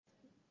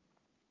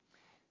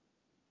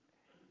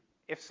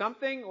If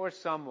something or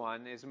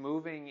someone is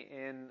moving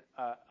in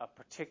a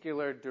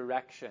particular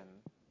direction,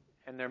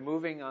 and they're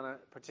moving on a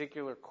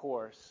particular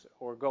course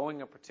or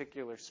going a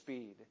particular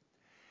speed,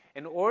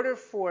 in order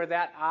for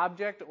that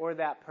object or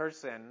that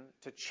person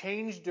to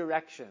change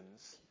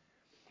directions,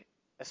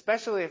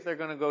 especially if they're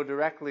going to go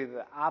directly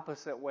the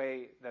opposite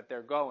way that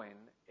they're going,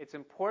 it's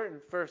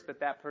important first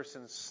that that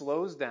person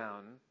slows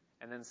down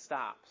and then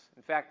stops.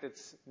 In fact,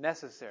 it's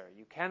necessary.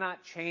 You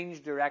cannot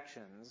change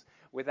directions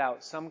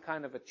without some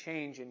kind of a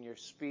change in your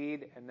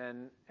speed and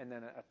then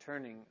a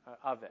turning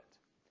of it.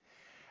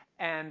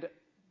 And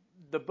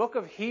the book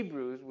of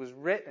Hebrews was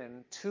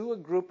written to a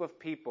group of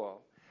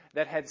people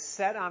that had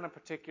set on a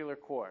particular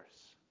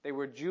course. They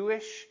were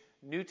Jewish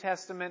New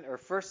Testament or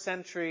first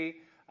century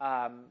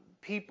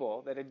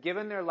people that had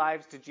given their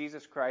lives to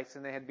Jesus Christ,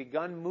 and they had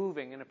begun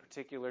moving in a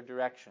particular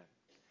direction.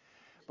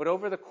 But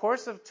over the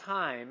course of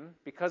time,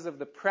 because of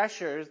the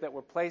pressures that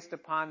were placed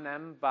upon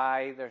them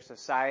by their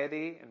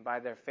society and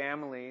by their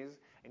families,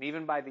 and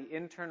even by the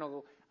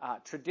internal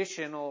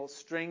traditional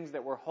strings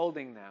that were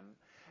holding them,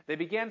 they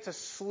began to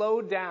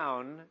slow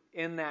down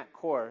in that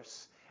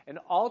course, and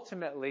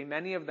ultimately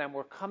many of them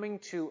were coming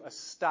to a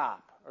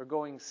stop or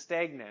going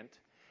stagnant,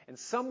 and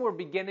some were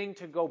beginning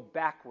to go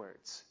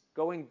backwards,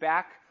 going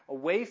back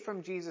away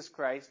from Jesus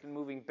Christ and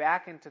moving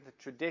back into the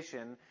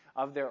tradition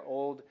of their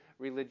old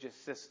religious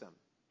system.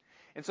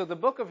 And so the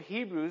book of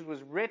Hebrews was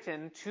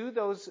written to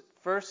those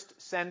first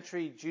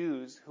century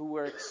Jews who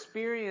were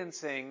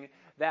experiencing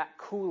that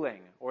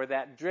cooling or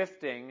that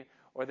drifting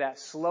or that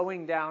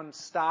slowing down,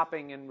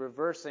 stopping, and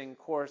reversing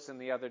course in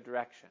the other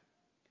direction.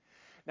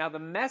 Now, the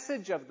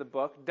message of the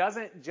book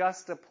doesn't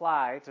just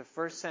apply to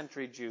first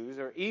century Jews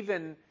or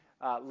even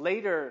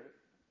later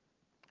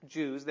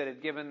Jews that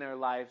had given their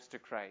lives to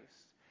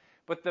Christ.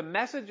 But the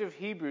message of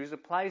Hebrews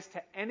applies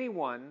to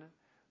anyone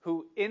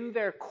who, in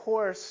their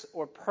course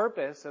or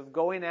purpose of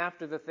going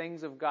after the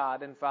things of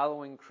God and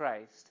following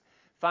Christ,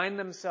 find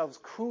themselves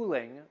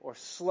cooling or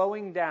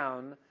slowing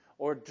down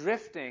or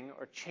drifting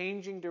or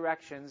changing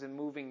directions and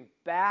moving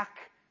back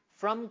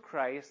from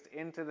Christ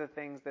into the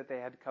things that they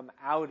had come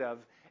out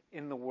of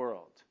in the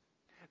world.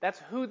 That's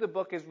who the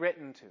book is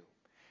written to.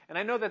 And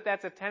I know that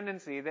that's a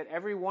tendency that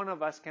every one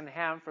of us can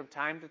have from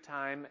time to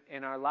time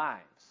in our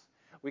lives.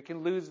 We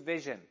can lose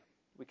vision.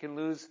 We can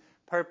lose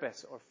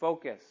purpose or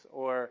focus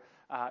or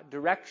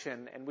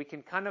direction, and we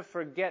can kind of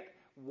forget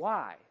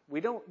why. We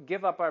don't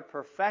give up our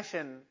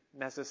profession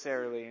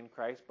necessarily in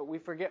Christ, but we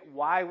forget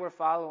why we're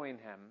following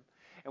Him,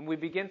 and we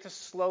begin to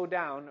slow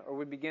down or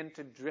we begin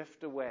to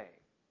drift away.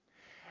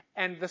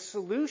 And the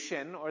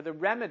solution or the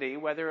remedy,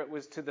 whether it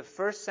was to the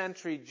first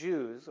century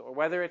Jews or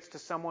whether it's to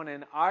someone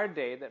in our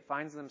day that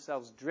finds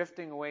themselves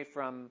drifting away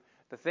from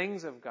the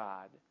things of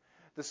God,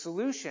 the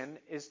solution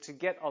is to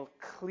get a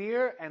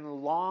clear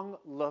and long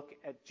look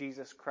at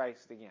Jesus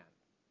Christ again.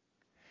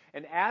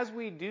 And as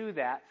we do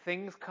that,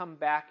 things come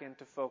back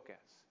into focus.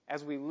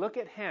 As we look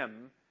at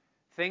Him,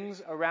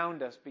 things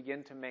around us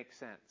begin to make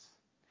sense.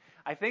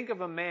 I think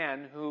of a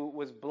man who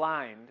was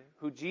blind,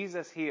 who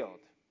Jesus healed.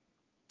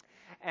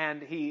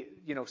 And he,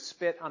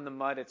 spit on the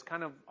mud. It's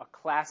kind of a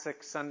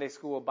classic Sunday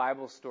school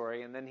Bible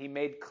story. And then he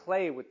made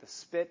clay with the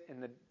spit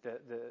and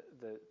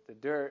the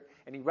dirt,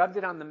 and he rubbed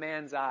it on the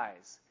man's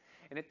eyes.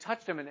 And it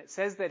touched him, and it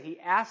says that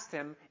he asked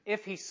him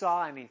if he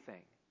saw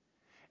anything.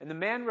 And the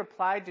man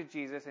replied to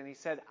Jesus, and he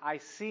said, "I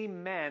see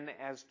men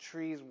as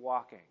trees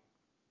walking."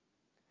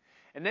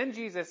 And then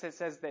Jesus, it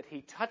says that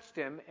he touched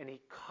him, and he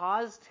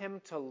caused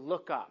him to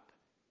look up.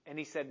 And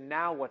he said,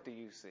 "Now what do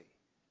you see?"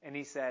 And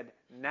he said,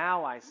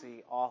 "Now I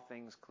see all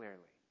things clearly."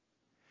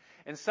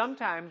 And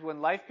sometimes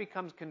when life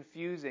becomes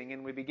confusing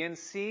and we begin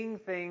seeing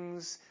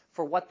things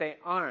for what they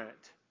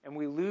aren't, and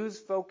we lose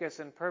focus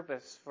and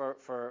purpose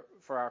for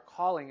our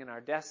calling and our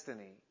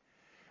destiny,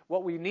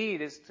 what we need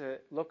is to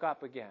look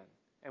up again.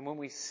 And when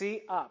we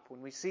see up,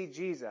 when we see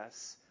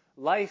Jesus,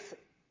 life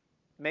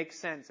makes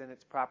sense in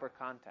its proper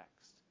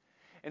context.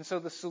 And so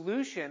the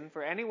solution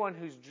for anyone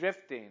who's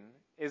drifting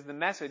is the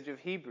message of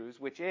Hebrews,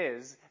 which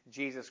is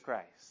Jesus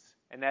Christ.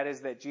 And that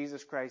is that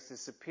Jesus Christ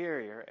is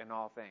superior in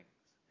all things.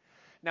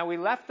 Now, we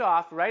left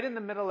off right in the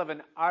middle of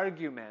an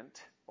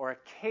argument or a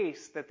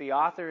case that the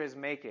author is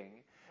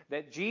making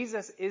that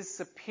Jesus is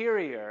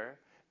superior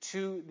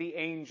to the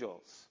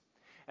angels.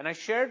 And I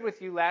shared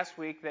with you last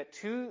week that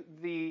to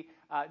the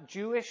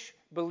Jewish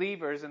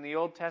believers in the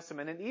Old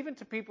Testament, and even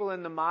to people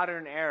in the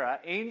modern era,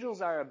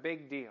 angels are a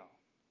big deal.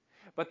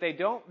 But they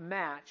don't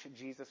match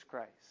Jesus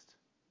Christ.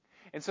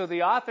 And so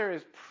the author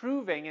is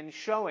proving and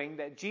showing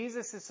that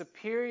Jesus is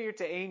superior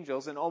to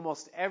angels in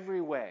almost every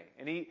way.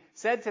 And he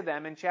said to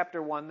them in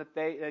chapter 1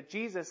 that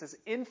Jesus is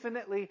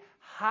infinitely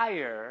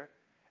higher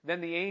than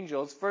the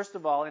angels, first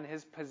of all, in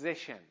his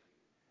position.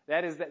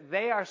 That is, that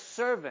they are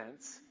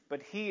servants,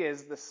 but he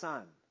is the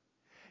Son.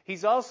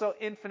 He's also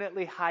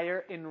infinitely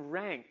higher in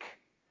rank.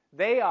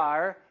 They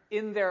are,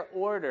 in their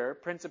order,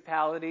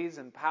 principalities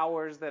and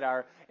powers that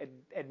are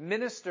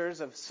administrators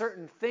of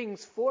certain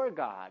things for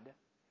God.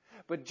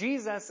 But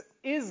Jesus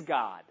is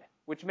God,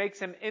 which makes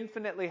him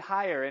infinitely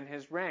higher in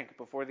his rank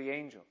before the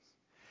angels.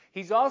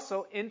 He's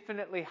also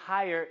infinitely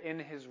higher in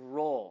his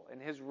role.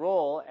 And his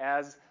role,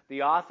 as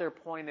the author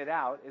pointed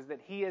out, is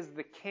that he is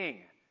the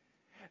king.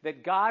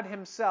 That God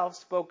himself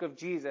spoke of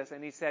Jesus,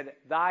 and he said,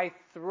 "Thy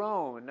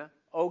throne,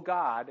 O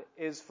God,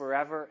 is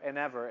forever and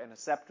ever, and a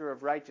scepter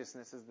of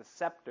righteousness is the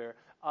scepter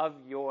of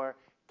your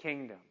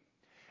kingdom."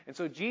 And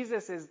so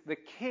Jesus is the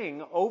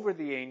king over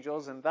the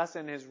angels, and thus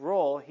in his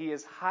role, he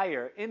is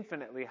higher,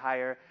 infinitely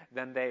higher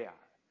than they are.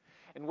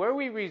 And where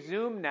we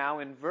resume now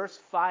in verse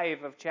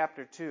 5 of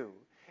chapter 2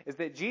 is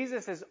that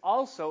Jesus is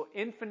also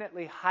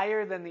infinitely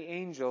higher than the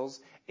angels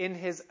in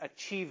his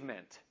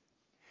achievement.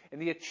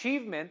 And the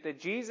achievement that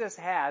Jesus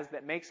has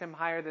that makes him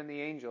higher than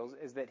the angels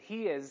is that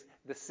he is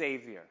the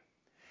Savior.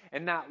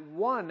 And not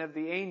one of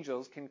the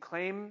angels can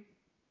claim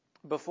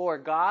before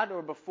God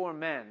or before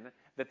men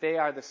that they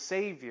are the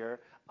Savior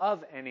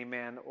of any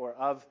man or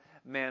of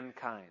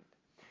mankind.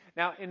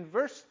 Now, in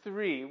verse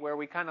 3, where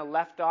we kind of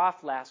left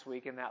off last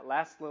week in that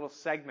last little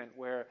segment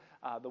where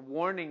the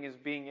warning is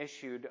being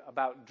issued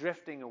about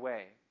drifting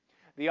away,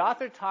 the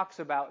author talks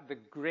about the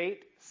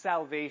great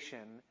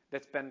salvation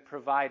that's been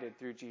provided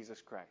through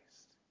Jesus Christ.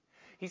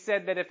 He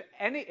said that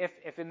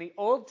if in the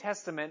Old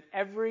Testament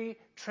every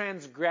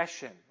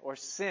transgression or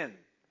sin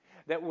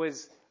that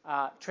was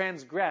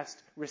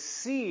transgressed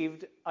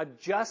received a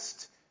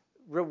just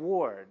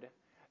reward,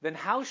 then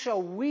how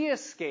shall we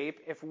escape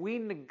if we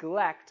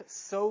neglect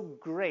so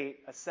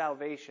great a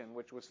salvation,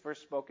 which was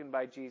first spoken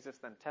by Jesus,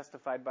 then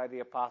testified by the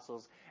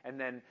apostles, and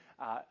then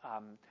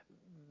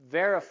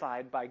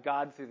verified by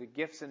God through the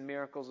gifts and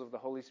miracles of the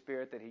Holy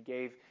Spirit that he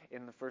gave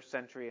in the first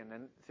century and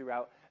then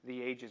throughout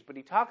the ages. But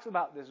he talks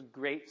about this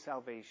great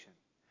salvation.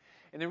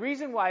 And the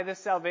reason why this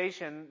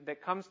salvation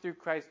that comes through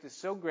Christ is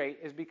so great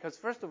is because,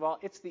 first of all,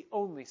 it's the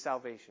only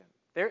salvation.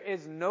 There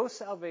is no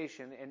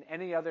salvation in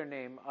any other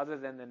name other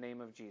than the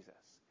name of Jesus.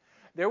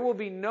 There will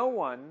be no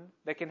one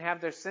that can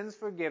have their sins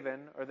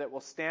forgiven or that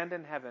will stand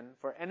in heaven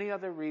for any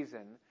other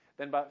reason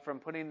than but from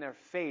putting their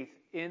faith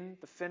in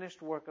the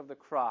finished work of the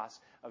cross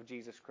of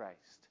Jesus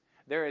Christ.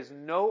 There is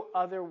no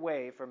other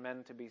way for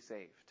men to be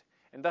saved.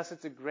 And thus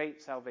it's a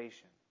great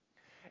salvation.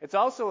 It's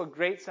also a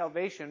great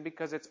salvation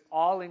because it's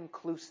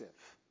all-inclusive.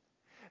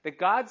 That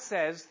God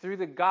says through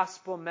the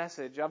gospel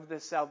message of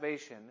this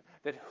salvation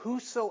that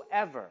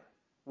whosoever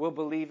will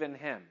believe in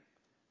him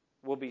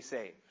will be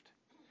saved.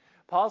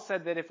 Paul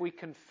said that if we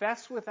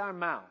confess with our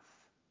mouth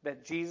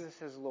that Jesus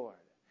is Lord,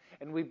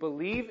 and we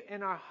believe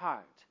in our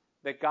heart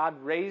that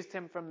God raised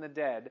him from the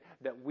dead,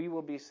 that we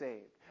will be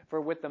saved.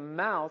 For with the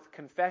mouth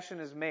confession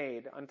is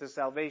made unto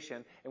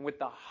salvation, and with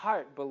the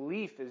heart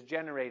belief is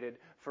generated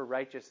for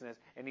righteousness.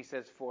 And he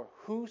says, for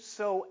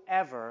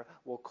whosoever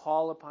will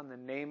call upon the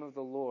name of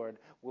the Lord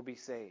will be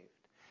saved.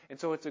 And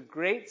so it's a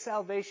great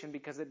salvation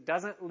because it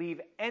doesn't leave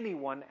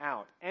anyone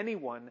out.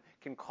 Anyone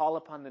can call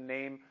upon the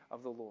name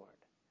of the Lord.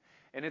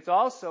 And it's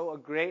also a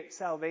great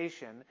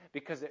salvation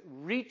because it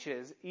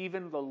reaches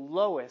even the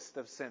lowest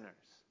of sinners.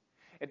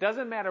 It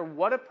doesn't matter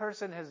what a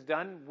person has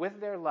done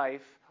with their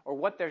life or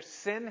what their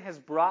sin has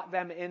brought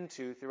them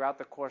into throughout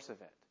the course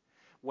of it.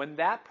 When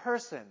that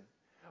person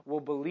will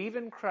believe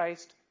in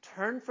Christ,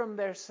 turn from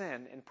their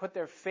sin, and put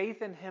their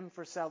faith in him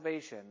for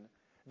salvation,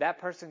 that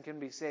person can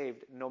be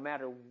saved no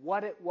matter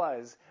what it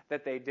was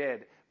that they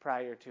did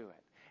prior to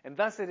it. And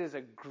thus it is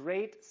a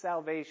great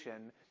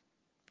salvation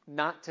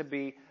not to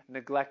be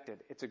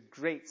neglected. It's a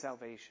great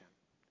salvation.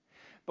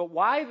 But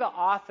why the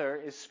author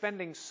is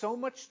spending so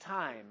much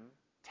time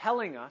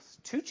telling us,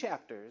 2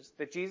 chapters,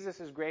 that Jesus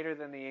is greater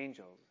than the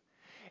angels,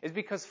 is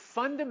because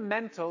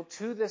fundamental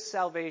to this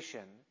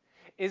salvation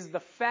is the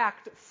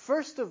fact,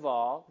 first of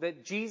all,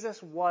 that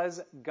Jesus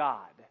was God.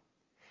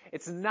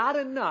 It's not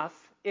enough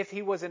if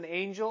he was an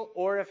angel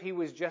or if he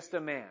was just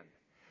a man.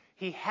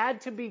 He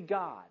had to be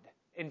God.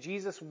 And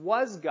Jesus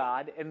was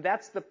God, and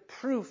that's the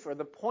proof or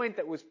the point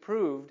that was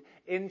proved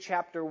in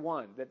chapter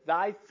 1, that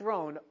thy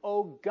throne,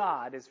 O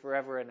God, is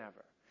forever and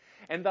ever.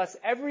 And thus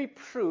every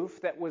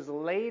proof that was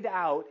laid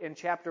out in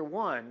chapter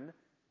 1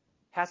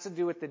 has to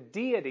do with the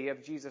deity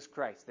of Jesus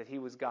Christ, that he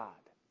was God.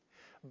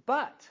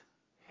 But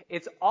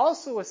it's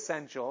also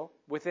essential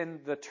within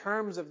the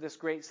terms of this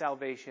great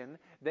salvation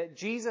that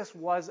Jesus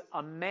was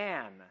a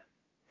man.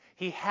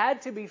 He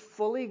had to be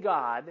fully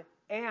God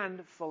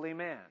and fully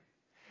man.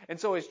 And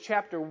so as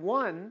chapter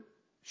 1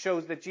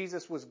 shows that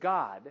Jesus was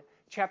God,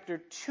 chapter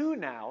 2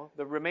 now,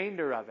 the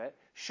remainder of it,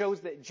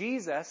 shows that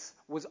Jesus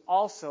was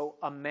also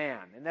a man.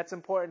 And that's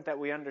important that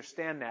we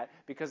understand that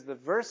because the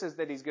verses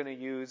that he's going to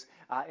use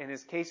in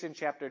his case in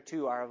chapter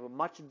 2 are of a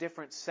much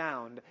different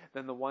sound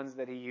than the ones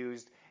that he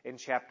used in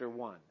chapter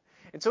 1.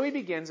 And so he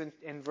begins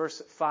in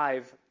verse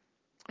 5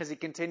 as he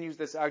continues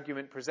this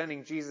argument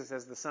presenting Jesus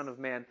as the Son of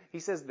Man. He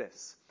says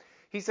this.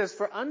 He says,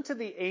 for unto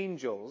the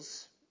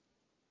angels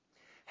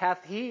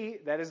hath he,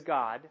 that is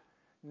God,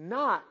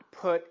 not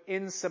put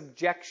in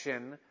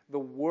subjection the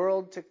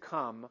world to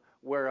come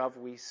whereof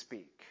we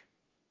speak.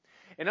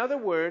 In other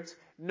words,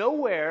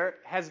 nowhere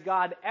has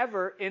God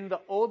ever in the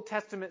Old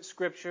Testament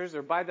scriptures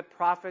or by the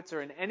prophets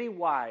or in any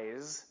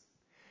wise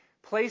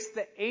placed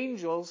the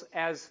angels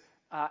as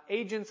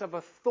agents of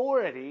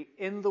authority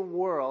in the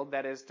world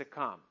that is to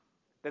come,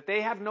 that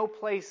they have no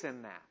place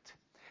in that.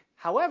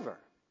 However,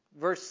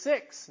 verse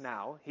 6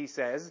 now, he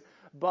says,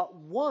 but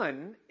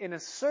one in a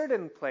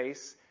certain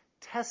place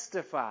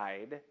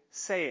testified,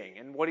 saying,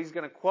 and what he's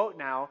going to quote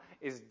now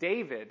is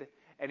David,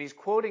 and he's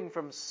quoting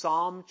from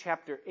Psalm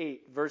chapter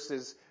 8,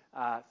 verses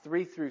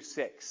 3 through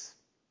 6.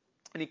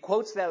 And he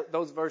quotes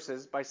those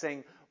verses by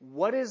saying,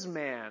 what is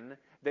man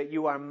that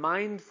you are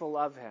mindful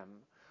of him,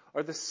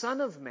 or the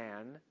son of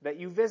man that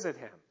you visit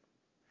him?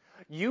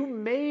 You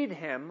made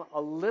him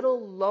a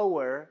little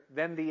lower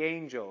than the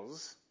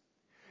angels.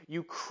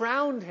 You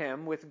crowned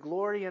him with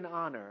glory and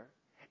honor,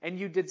 and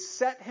you did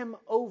set him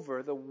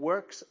over the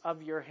works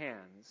of your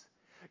hands.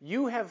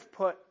 You have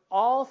put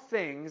all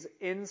things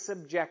in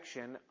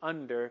subjection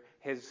under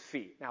his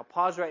feet. Now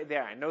pause right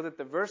there. I know that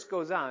the verse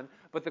goes on,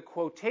 but the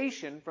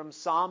quotation from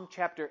Psalm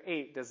chapter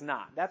 8 does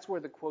not. That's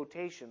where the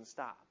quotation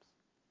stops.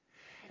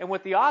 And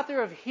what the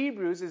author of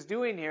Hebrews is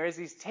doing here is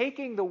he's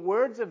taking the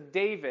words of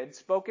David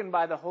spoken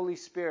by the Holy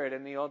Spirit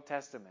in the Old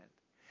Testament.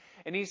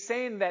 And he's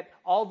saying that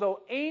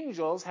although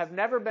angels have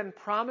never been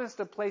promised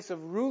a place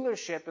of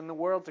rulership in the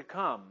world to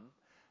come,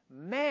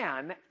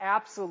 man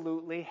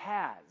absolutely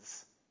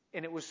has.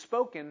 And it was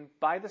spoken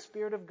by the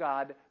Spirit of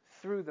God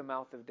through the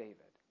mouth of David.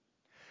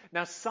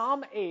 Now,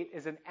 Psalm 8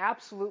 is an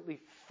absolutely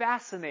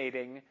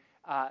fascinating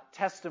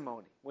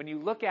testimony when you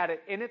look at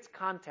it in its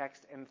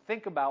context and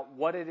think about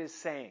what it is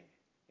saying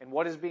and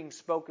what is being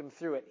spoken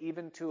through it,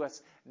 even to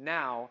us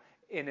now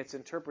in its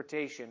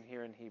interpretation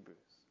here in Hebrews.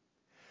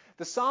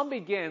 The psalm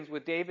begins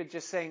with David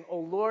just saying, "O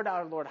Lord,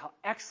 our Lord, how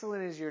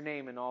excellent is your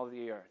name in all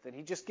the earth." And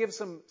he just gives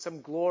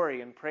some glory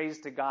and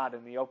praise to God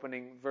in the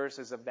opening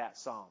verses of that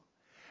psalm.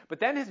 But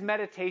then his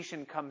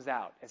meditation comes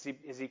out as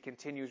he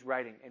continues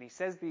writing, and he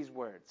says these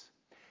words.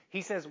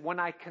 He says, "When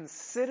I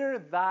consider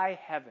thy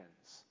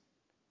heavens,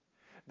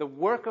 the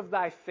work of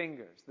thy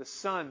fingers, the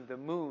sun, the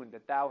moon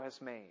that thou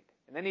hast made."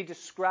 And then he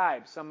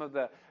describes some of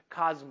the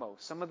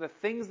cosmos, some of the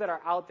things that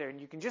are out there. And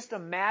you can just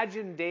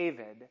imagine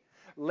David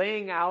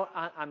laying out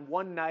on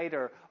one night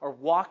or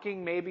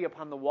walking maybe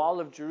upon the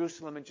wall of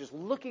Jerusalem and just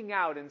looking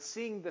out and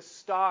seeing the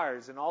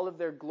stars and all of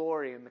their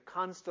glory and the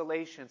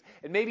constellations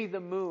and maybe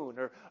the moon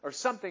or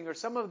something or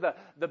some of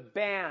the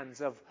bands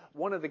of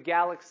one of the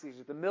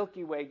galaxies, the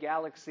Milky Way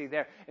galaxy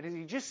there. And as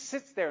he just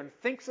sits there and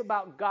thinks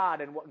about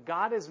God and what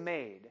God has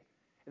made,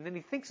 and then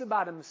he thinks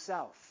about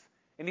himself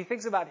and he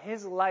thinks about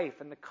his life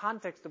in the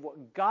context of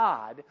what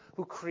God,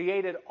 who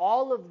created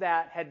all of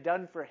that, had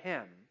done for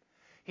him.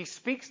 He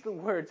speaks the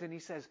words and he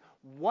says,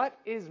 "What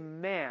is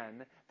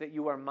man that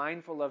you are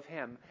mindful of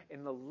him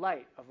in the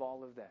light of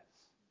all of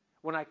this?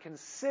 When I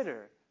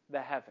consider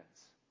the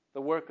heavens,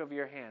 the work of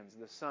your hands,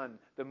 the sun,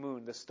 the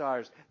moon, the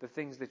stars, the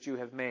things that you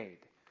have made."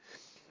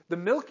 The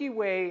Milky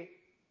Way,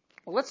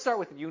 well, let's start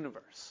with the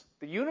universe.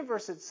 The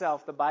universe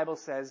itself, the Bible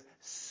says,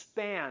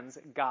 spans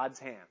God's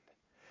hand.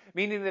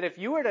 Meaning that if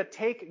you were to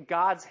take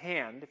God's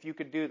hand, if you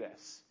could do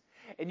this,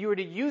 and you were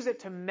to use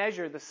it to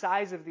measure the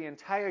size of the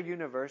entire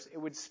universe, it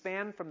would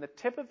span from the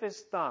tip of his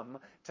thumb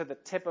to the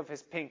tip of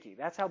his pinky.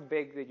 That's how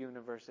big the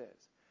universe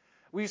is.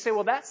 Well, you say,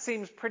 well, that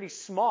seems pretty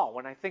small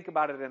when I think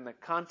about it in the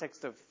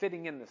context of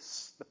fitting in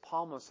the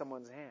palm of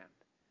someone's hand.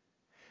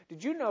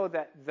 Did you know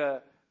that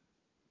the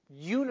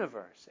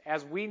universe,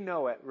 as we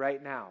know it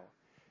right now,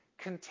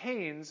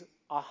 contains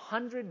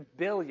 100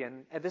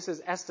 billion, and this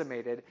is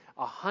estimated,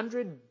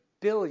 100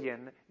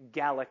 billion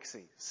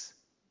galaxies,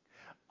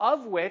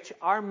 of which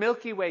our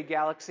Milky Way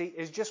galaxy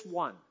is just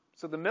one.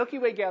 So the Milky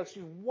Way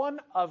galaxy is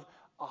one of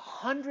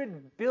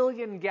 100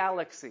 billion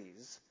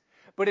galaxies,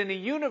 but in a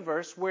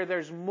universe where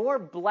there's more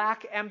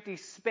black empty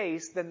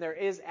space than there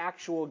is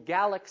actual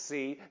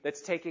galaxy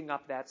that's taking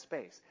up that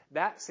space.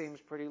 That seems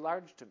pretty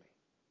large to me.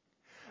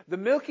 The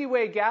Milky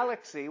Way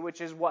galaxy, which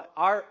is what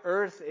our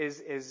Earth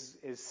is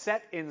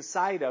set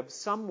inside of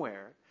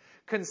somewhere,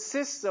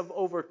 consists of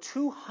over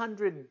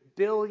 200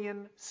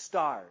 billion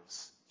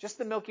stars. Just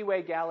the Milky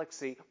Way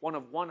galaxy, one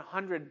of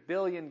 100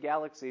 billion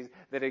galaxies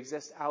that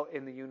exist out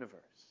in the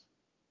universe.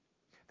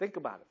 Think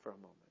about it for a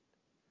moment.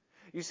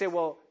 You say,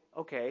 well,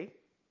 okay,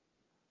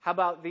 how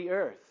about the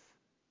Earth?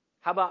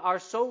 How about our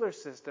solar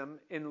system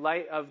in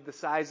light of the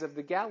size of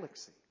the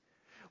galaxy?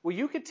 Well,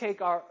 you could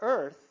take our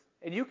Earth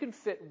and you can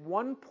fit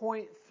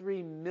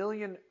 1.3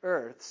 million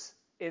Earths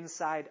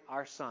inside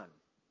our sun.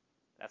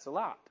 That's a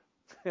lot.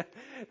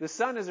 The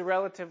sun is a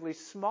relatively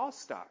small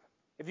star.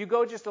 If you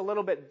go just a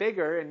little bit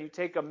bigger and you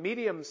take a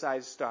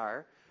medium-sized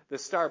star, the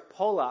star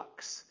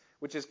Pollux,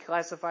 which is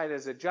classified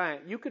as a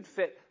giant, you could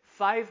fit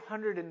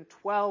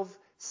 512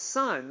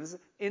 suns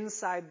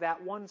inside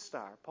that one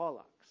star,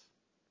 Pollux.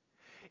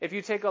 If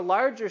you take a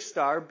larger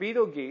star,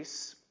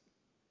 Betelgeuse,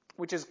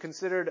 which is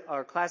considered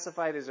or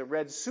classified as a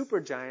red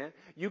supergiant,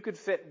 you could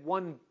fit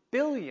 1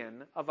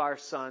 billion of our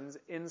suns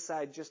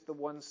inside just the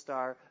one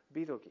star,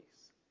 Betelgeuse.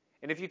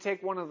 And if you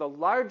take one of the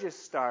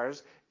largest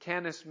stars,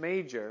 Canis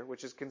Major,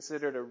 which is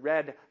considered a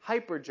red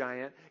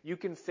hypergiant, you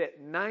can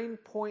fit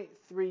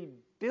 9.3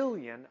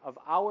 billion of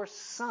our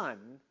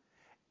sun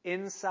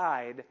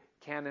inside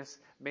Canis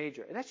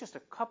Major. And that's just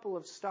a couple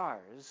of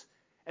stars.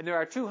 And there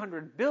are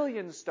 200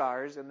 billion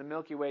stars in the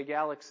Milky Way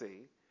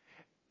galaxy.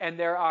 And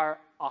there are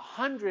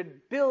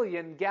 100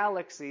 billion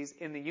galaxies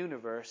in the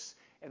universe.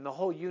 And the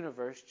whole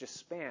universe just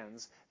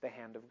spans the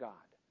hand of God.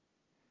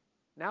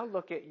 Now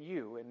look at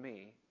you and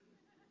me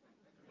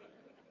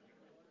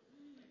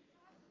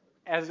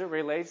as it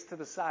relates to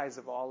the size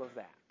of all of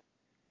that.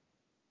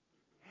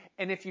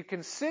 And if you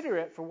consider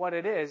it for what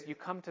it is, you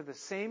come to the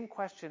same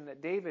question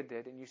that David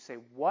did, and you say,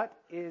 what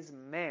is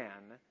man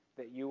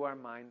that you are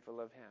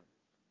mindful of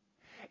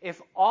him? If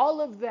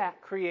all of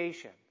that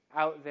creation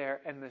out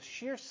there and the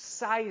sheer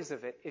size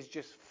of it is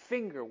just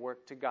finger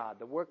work to God,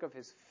 the work of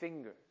his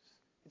fingers,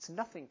 it's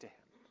nothing to him.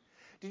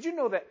 Did you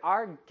know that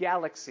our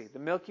galaxy, the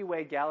Milky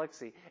Way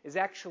galaxy, is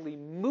actually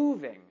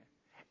moving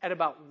at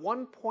about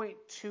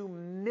 1.2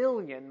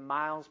 million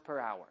miles per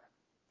hour?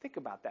 Think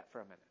about that for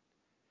a minute.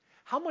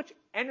 How much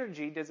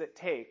energy does it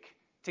take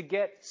to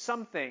get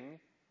something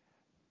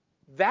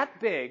that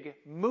big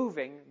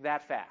moving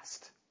that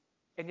fast?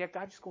 And yet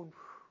God just going,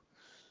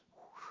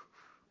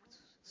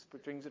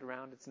 brings it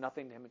around. It's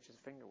nothing to him. It's just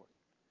finger work.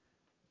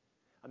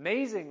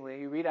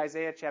 Amazingly, you read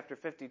Isaiah chapter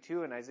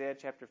 52 and Isaiah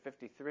chapter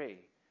 53.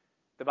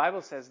 The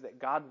Bible says that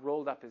God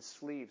rolled up his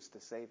sleeves to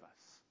save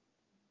us.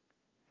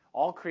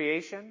 All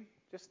creation,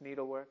 just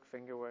needlework,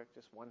 finger work,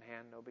 just one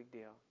hand, no big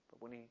deal.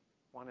 But when he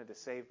wanted to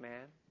save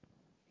man,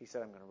 he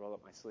said, I'm going to roll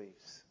up my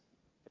sleeves.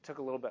 It took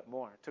a little bit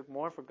more. It took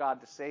more for God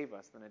to save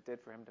us than it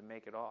did for him to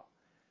make it all.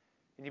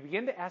 And you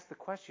begin to ask the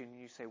question, and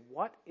you say,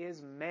 what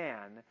is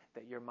man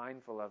that you're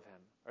mindful of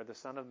him? Or the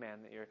Son of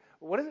Man that you're...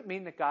 What does it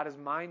mean that God is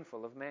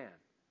mindful of man?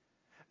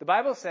 The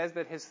Bible says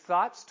that his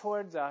thoughts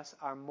towards us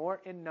are more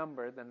in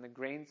number than the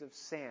grains of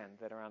sand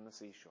that are on the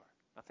seashore.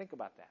 Now think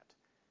about that.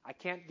 I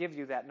can't give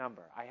you that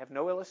number. I have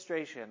no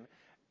illustration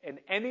in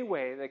any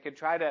way that could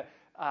try to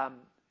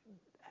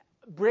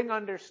bring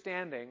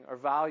understanding or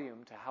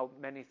volume to how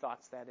many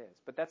thoughts that is.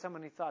 But that's how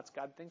many thoughts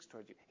God thinks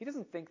towards you. He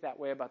doesn't think that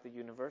way about the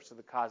universe or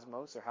the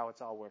cosmos or how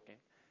it's all working,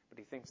 but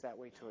he thinks that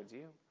way towards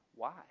you.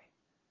 Why?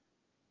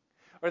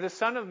 Or the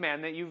Son of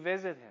Man that you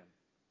visit him.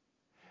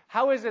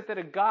 How is it that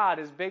a God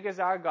as big as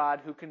our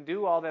God, who can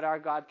do all that our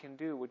God can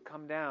do, would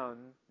come down,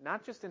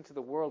 not just into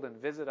the world and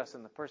visit us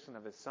in the person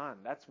of his Son?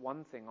 That's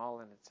one thing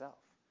all in itself.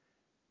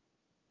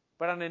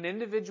 But on an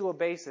individual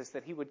basis,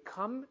 that he would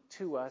come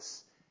to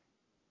us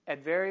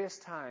at various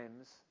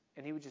times,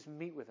 and he would just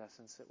meet with us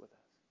and sit with us.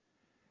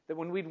 That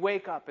when we'd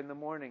wake up in the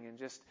morning and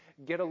just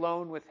get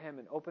alone with him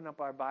and open up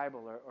our Bible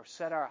or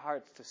set our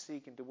hearts to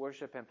seek and to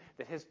worship him,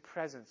 that his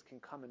presence can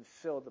come and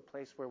fill the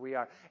place where we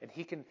are. And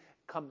he can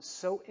come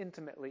so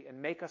intimately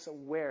and make us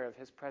aware of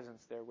his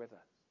presence there with us.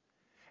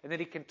 And that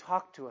he can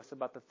talk to us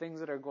about the things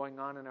that are going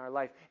on in our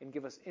life and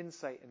give us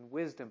insight and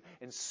wisdom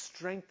and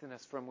strengthen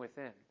us from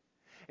within.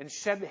 And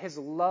shed his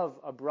love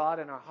abroad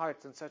in our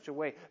hearts in such a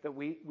way that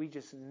we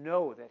just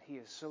know that he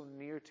is so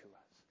near to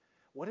us.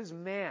 What is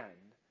man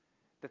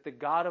that the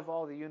God of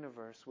all the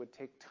universe would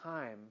take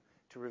time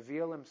to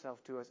reveal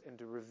himself to us and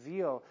to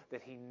reveal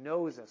that he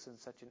knows us in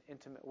such an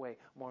intimate way,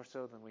 more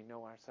so than we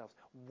know ourselves?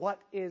 What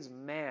is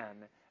man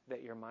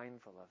that you're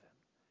mindful of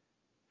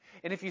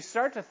him? And if you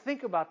start to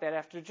think about that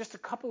after just a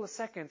couple of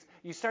seconds,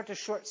 you start to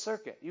short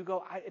circuit. You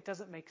go, it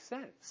doesn't make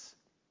sense.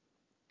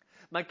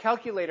 My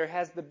calculator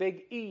has the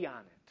big E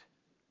on it.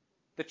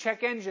 The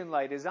check engine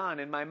light is on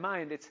in my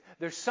mind.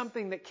 There's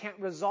something that can't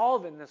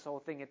resolve in this whole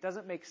thing. It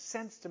doesn't make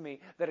sense to me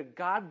that a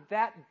God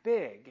that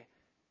big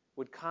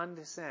would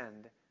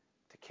condescend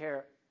to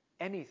care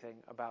anything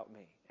about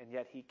me. And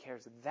yet he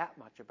cares that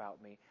much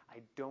about me.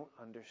 I don't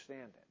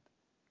understand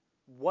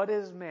it. What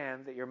is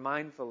man that you're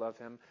mindful of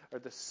him, or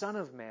the Son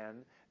of Man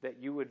that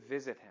you would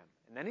visit him?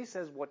 And then he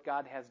says what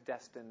God has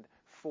destined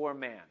for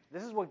man.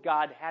 This is what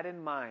God had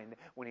in mind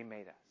when he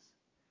made us.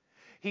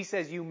 He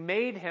says, you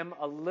made him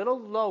a little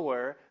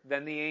lower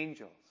than the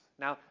angels.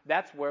 Now,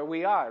 that's where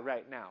we are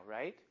right now,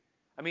 right?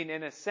 I mean,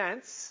 in a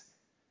sense,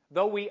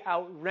 though we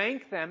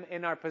outrank them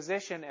in our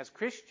position as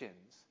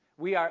Christians,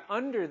 we are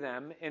under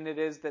them, and it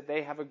is that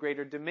they have a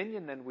greater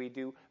dominion than we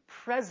do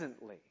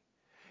presently.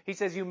 He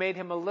says, you made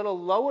him a little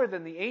lower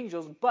than the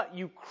angels, but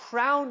you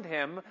crowned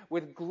him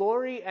with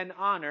glory and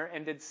honor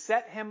and did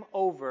set him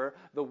over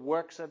the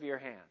works of your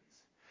hands.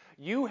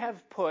 You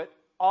have put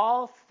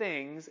all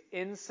things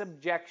in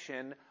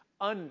subjection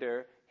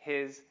under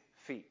his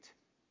feet.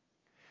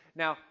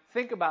 Now,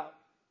 think about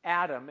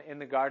Adam in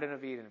the Garden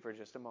of Eden for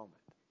just a moment.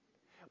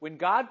 When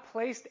God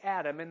placed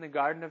Adam in the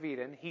Garden of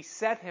Eden, he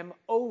set him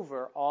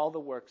over all the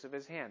works of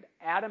his hand.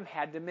 Adam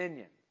had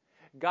dominion.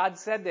 God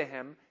said to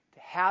him to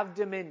have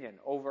dominion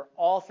over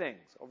all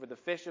things, over the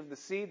fish of the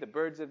sea, the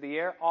birds of the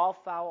air, all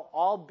fowl,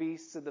 all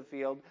beasts of the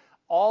field,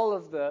 all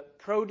of the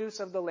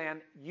produce of the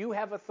land. You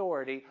have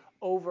authority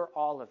over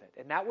all of it.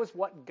 And that was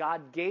what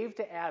God gave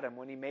to Adam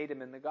when he made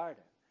him in the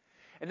garden.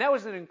 And that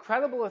was an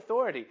incredible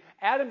authority.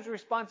 Adam's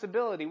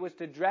responsibility was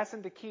to dress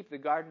and to keep the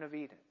Garden of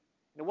Eden.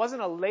 It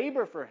wasn't a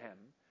labor for him,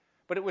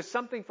 but it was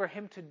something for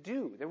him to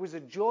do. There was a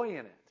joy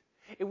in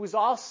it. It was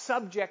all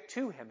subject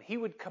to him. He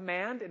would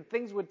command and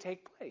things would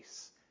take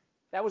place.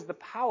 That was the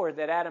power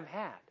that Adam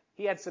had.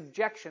 He had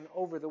subjection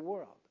over the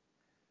world.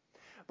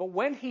 But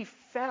when he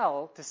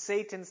fell to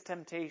Satan's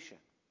temptation,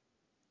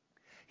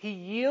 he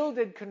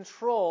yielded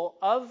control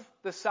of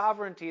the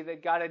sovereignty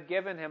that God had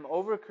given him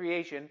over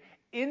creation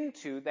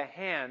into the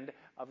hand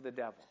of the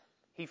devil.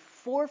 He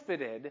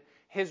forfeited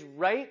his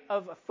right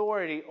of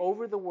authority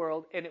over the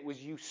world, and it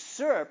was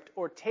usurped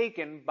or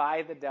taken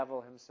by the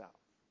devil himself.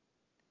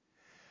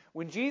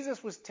 When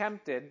Jesus was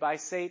tempted by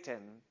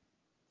Satan,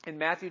 in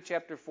Matthew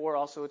chapter 4,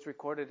 also it's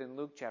recorded in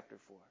Luke chapter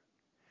 4,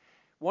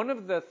 one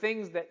of the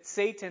things that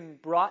Satan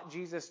brought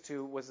Jesus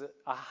to was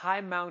a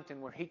high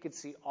mountain where he could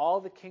see all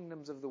the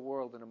kingdoms of the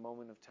world in a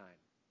moment of time.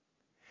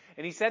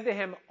 And he said to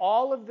him,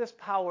 all of this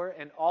power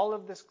and all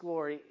of this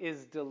glory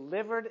is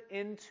delivered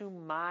into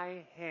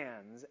my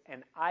hands,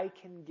 and I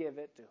can give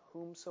it to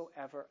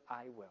whomsoever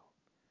I will.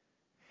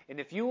 And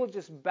if you will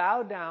just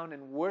bow down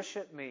and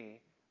worship me,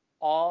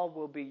 all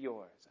will be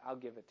yours. I'll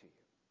give it to you.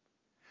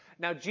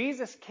 Now,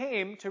 Jesus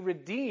came to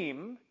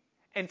redeem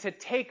and to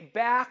take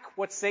back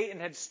what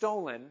Satan had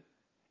stolen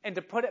and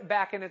to put it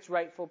back in its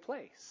rightful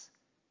place.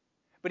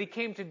 But he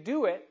came to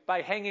do it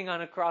by hanging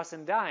on a cross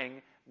and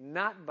dying,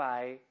 not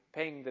by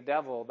paying the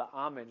devil the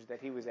homage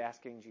that he was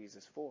asking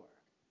Jesus for.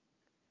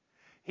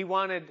 He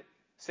wanted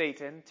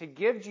Satan to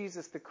give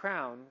Jesus the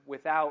crown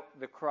without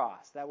the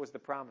cross. That was the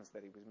promise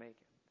that he was making.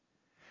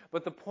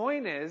 But the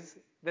point is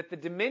that the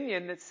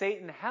dominion that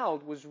Satan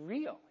held was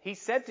real. He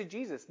said to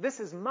Jesus, this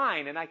is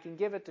mine, and I can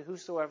give it to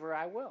whosoever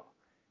I will.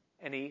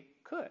 And he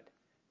could.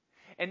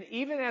 And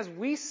even as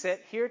we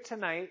sit here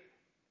tonight,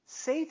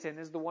 Satan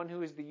is the one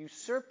who is the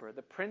usurper,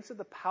 the prince of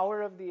the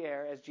power of the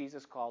air, as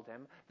Jesus called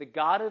him, the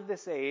god of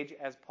this age,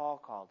 as Paul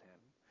called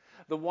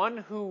him, the one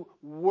who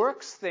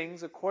works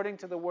things according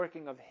to the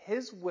working of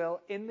his will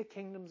in the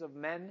kingdoms of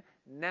men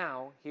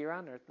now here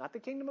on earth. Not the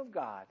kingdom of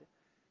God,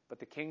 but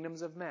the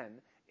kingdoms of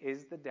men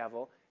is the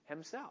devil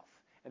himself.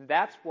 And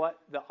that's what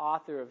the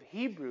author of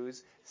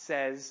Hebrews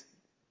says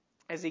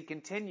as he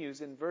continues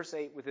in verse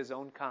 8 with his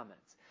own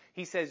comments.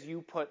 He says,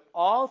 you put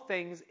all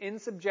things in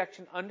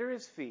subjection under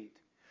his feet.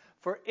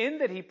 For in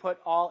that he put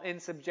all in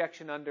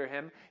subjection under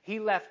him, he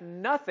left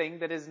nothing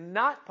that is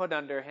not put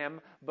under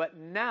him, but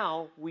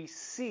now we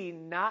see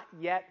not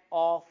yet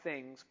all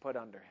things put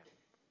under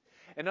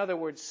him. In other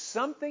words,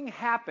 something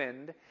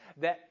happened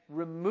that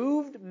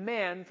removed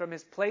man from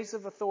his place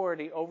of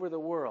authority over the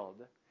world.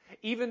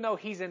 Even though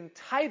he's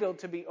entitled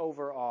to be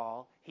over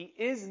all, he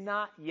is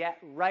not yet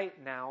right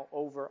now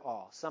over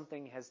all.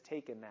 Something has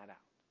taken that out.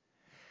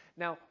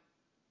 Now,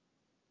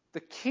 the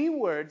key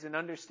words in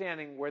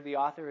understanding where the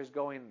author is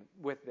going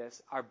with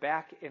this are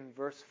back in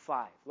verse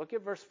 5. Look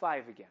at verse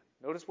 5 again.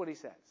 Notice what he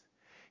says.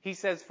 He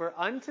says, for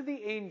unto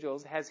the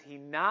angels has he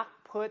not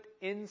put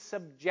in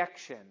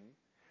subjection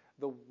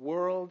the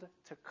world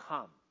to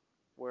come,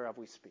 whereof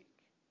we speak.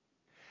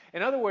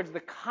 In other words, the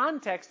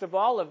context of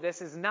all of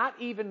this is not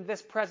even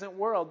this present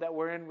world that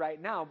we're in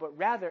right now, but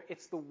rather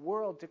it's the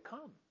world to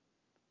come.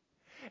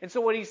 And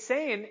so what he's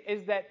saying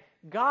is that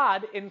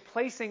God, in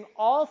placing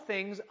all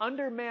things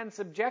under man's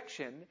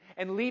subjection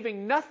and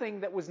leaving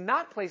nothing that was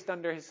not placed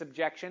under his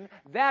subjection,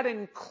 that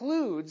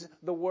includes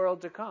the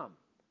world to come.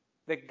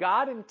 That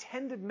God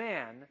intended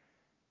man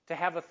to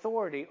have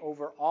authority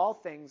over all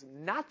things,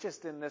 not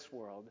just in this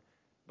world,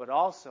 but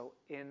also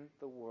in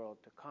the world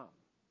to come.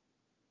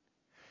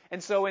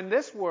 And so in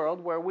this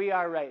world where we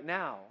are right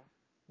now,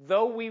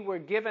 though we were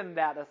given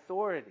that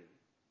authority,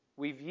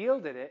 we've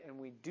yielded it and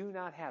we do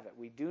not have it.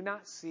 We do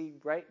not see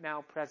right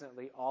now,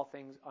 presently, all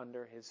things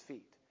under his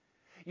feet.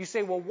 You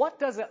say, well, what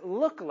does it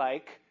look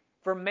like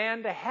for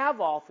man to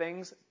have all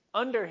things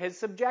under his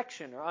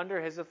subjection or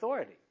under his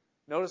authority?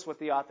 Notice what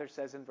the author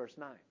says in verse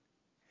 9.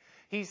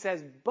 He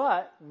says,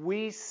 but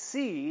we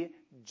see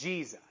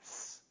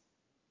Jesus,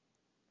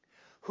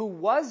 who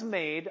was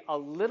made a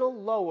little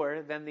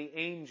lower than the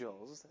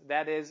angels,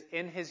 that is,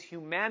 in his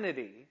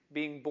humanity,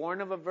 being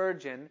born of a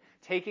virgin,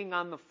 taking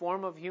on the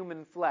form of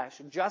human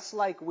flesh, just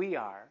like we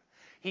are.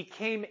 He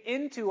came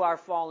into our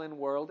fallen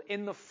world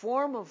in the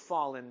form of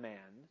fallen man.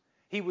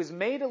 He was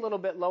made a little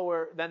bit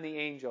lower than the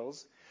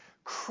angels,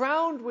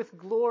 crowned with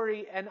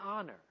glory and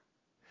honor.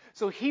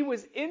 So he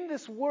was in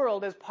this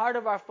world as part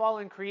of our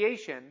fallen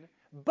creation,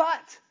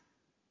 but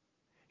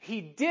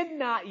he did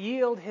not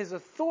yield his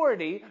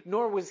authority,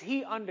 nor was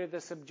he under the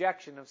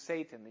subjection of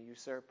Satan, the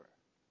usurper.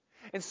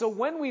 And so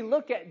when we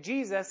look at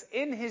Jesus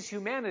in his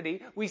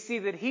humanity, we see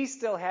that he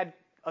still had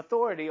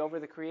authority over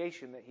the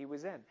creation that he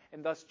was in.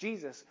 And thus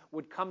Jesus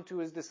would come to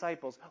his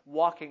disciples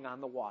walking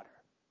on the water.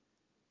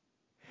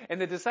 And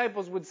the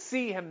disciples would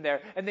see him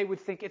there, and they would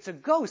think, it's a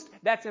ghost.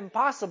 That's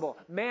impossible.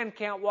 Man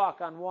can't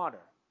walk on water.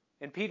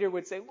 And Peter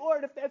would say,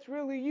 Lord, if that's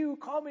really you,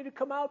 call me to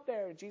come out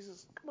there. And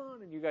Jesus, come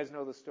on. And you guys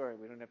know the story.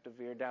 We don't have to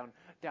veer down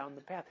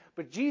the path.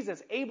 But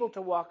Jesus, able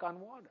to walk on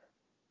water.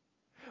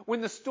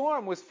 When the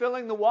storm was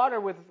filling the water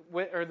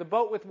or the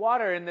boat with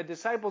water, and the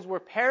disciples were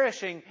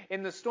perishing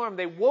in the storm,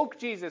 they woke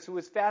Jesus, who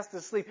was fast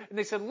asleep. And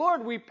they said,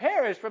 Lord, we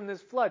perish from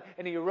this flood.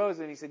 And he arose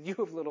and he said, you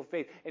have little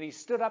faith. And he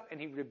stood up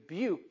and he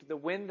rebuked the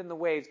wind and the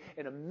waves.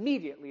 And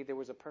immediately there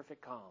was a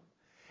perfect calm.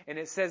 And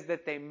it says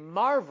that they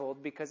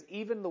marveled because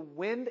even the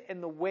wind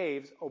and the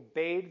waves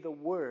obeyed the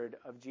word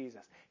of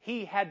Jesus.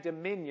 He had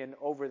dominion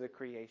over the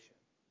creation.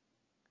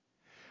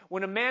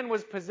 When a man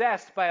was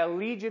possessed by a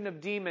legion of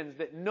demons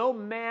that no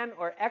man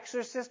or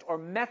exorcist or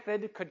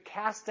method could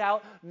cast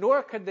out,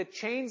 nor could the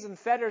chains and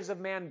fetters of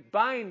man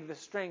bind the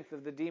strength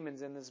of the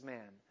demons in this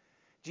man,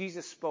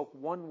 Jesus spoke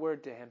one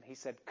word to him. He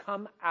said,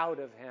 "Come out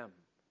of him."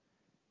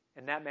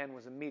 And that man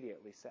was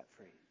immediately set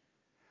free.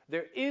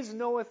 There is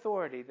no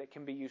authority that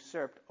can be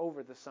usurped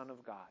over the Son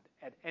of God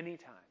at any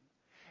time.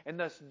 And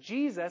thus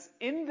Jesus,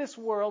 in this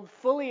world,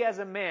 fully as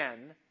a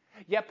man,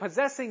 yet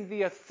possessing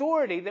the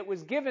authority that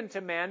was given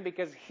to man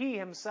because he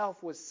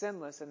himself was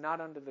sinless and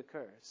not under the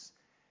curse,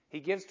 he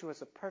gives to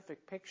us a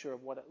perfect picture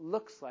of what it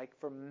looks like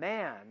for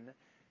man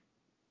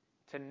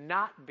to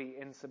not be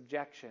in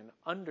subjection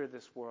under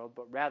this world,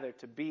 but rather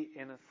to be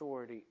in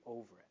authority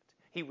over it.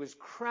 He was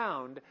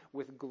crowned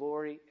with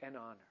glory and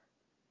honor.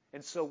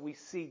 And so we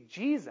see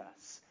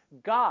Jesus,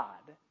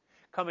 God,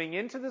 coming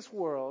into this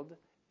world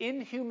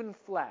in human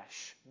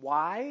flesh.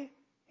 Why?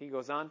 He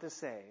goes on to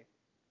say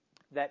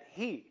that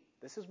he,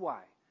 this is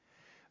why,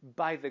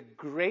 by the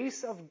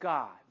grace of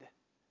God,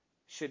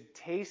 should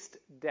taste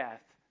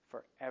death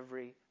for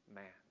every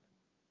man.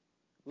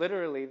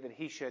 Literally, that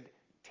he should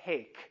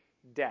take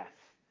death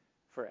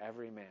for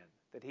every man.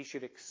 That he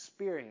should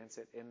experience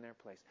it in their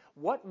place.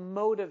 What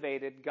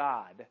motivated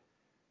God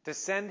to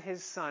send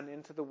his Son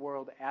into the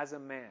world as a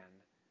man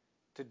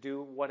to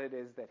do what it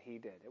is that he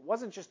did? It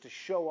wasn't just to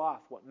show off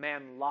what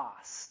man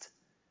lost,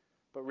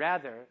 but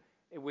rather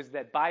it was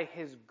that by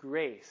his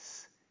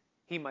grace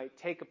he might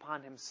take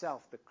upon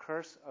himself the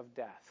curse of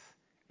death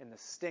and the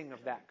sting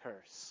of that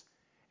curse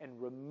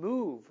and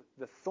remove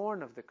the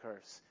thorn of the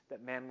curse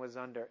that man was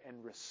under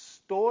and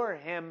restore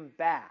him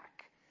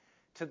back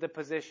to the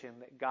position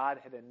that God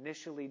had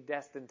initially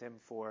destined him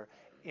for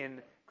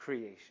in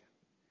creation.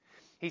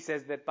 He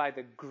says that by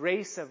the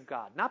grace of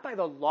God, not by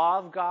the law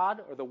of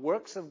God or the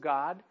works of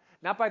God,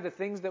 not by the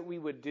things that we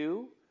would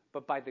do,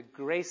 but by the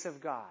grace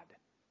of God.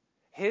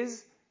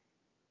 His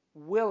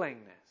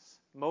willingness,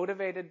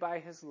 motivated by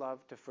his love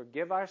to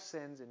forgive our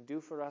sins and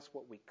do for us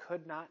what we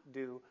could not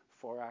do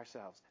for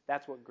ourselves.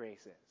 That's what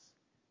grace is.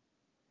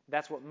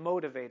 That's what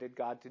motivated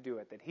God to do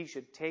it, that he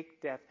should take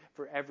death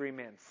for every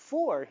man.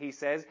 For, he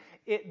says,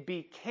 it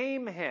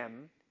became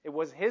him, it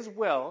was his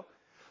will,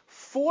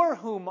 for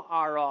whom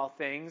are all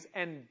things,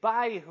 and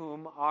by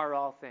whom are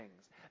all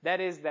things.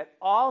 That is, that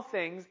all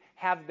things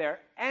have their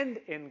end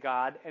in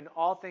God, and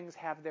all things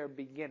have their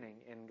beginning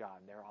in God.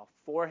 They're all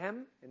for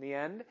him in the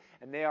end,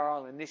 and they are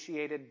all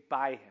initiated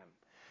by him.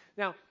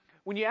 Now,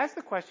 when you ask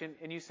the question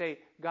and you say,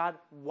 God,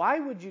 why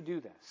would you do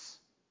this?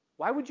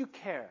 Why would you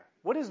care?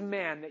 What is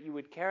man that you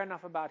would care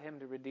enough about him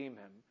to redeem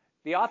him?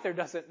 The author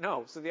doesn't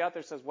know. So the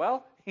author says,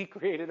 well, he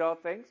created all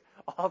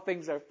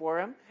things are for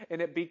him,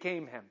 and it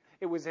became him.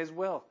 It was his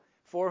will.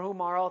 For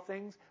whom are all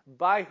things?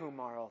 By whom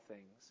are all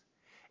things?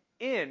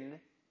 In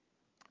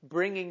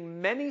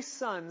bringing many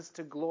sons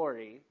to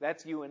glory,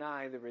 that's you and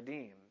I, the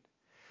redeemed,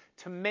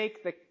 to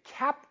make the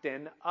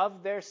captain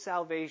of their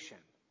salvation,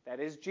 that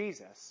is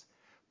Jesus,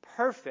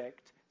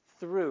 perfect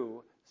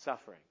through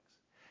sufferings.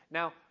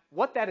 Now,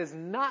 what that is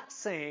not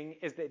saying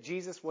is that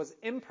Jesus was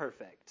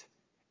imperfect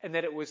and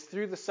that it was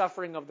through the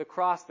suffering of the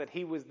cross that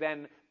he was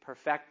then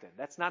perfected.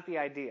 That's not the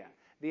idea.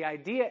 The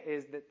idea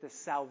is that the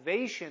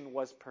salvation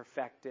was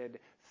perfected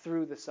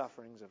through the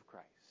sufferings of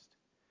Christ.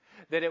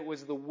 That it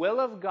was the will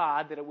of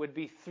God that it would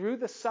be through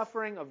the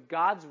suffering of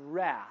God's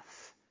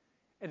wrath,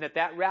 and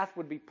that wrath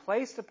would be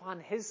placed upon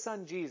his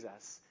Son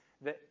Jesus,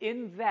 that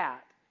in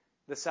that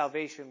the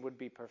salvation would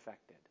be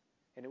perfected.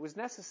 And it was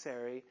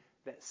necessary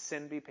that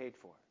sin be paid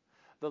for.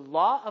 The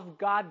law of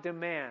God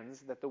demands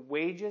that the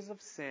wages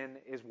of sin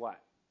is what?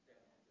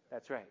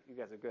 That's right. You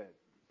guys are good.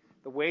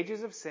 The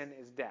wages of sin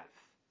is death.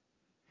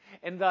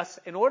 And thus,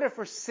 in order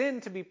for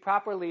sin to be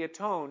properly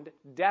atoned,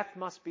 death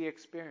must be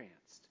experienced.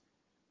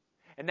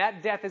 And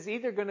that death is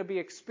either going to be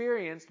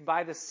experienced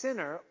by the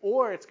sinner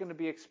or it's going to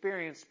be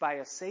experienced by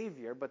a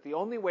Savior. But the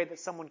only way that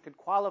someone could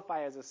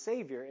qualify as a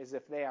Savior is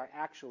if they are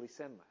actually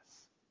sinless.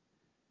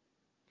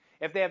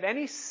 If they have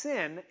any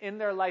sin in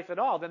their life at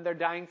all, then they're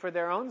dying for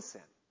their own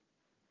sin.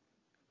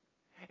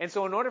 And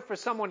so in order for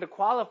someone to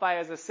qualify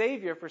as a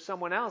Savior for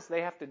someone else,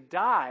 they have to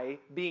die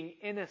being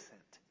innocent.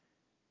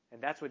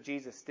 And that's what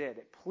Jesus did.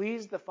 It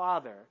pleased the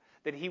Father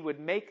that he would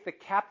make the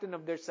captain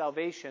of their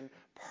salvation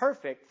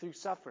perfect through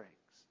sufferings.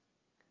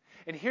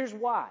 And here's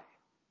why.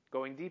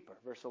 Going deeper,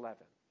 verse 11.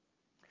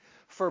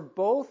 For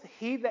both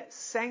he that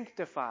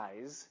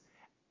sanctifies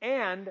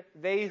and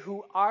they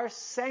who are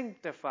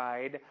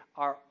sanctified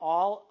are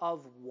all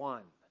of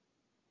one.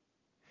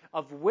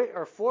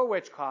 For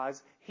which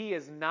cause he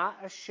is not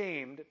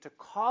ashamed to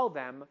call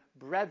them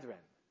brethren,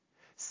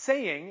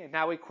 saying, and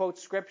now he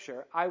quotes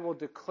Scripture, I will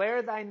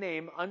declare thy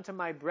name unto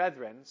my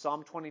brethren,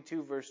 Psalm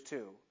 22, verse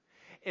 2.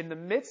 In the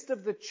midst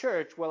of the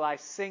church will I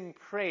sing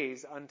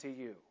praise unto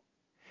you.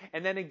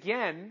 And then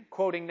again,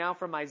 quoting now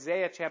from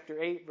Isaiah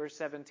chapter 8, verse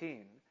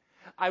 17,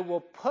 I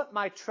will put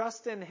my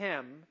trust in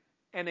him,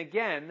 and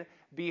again,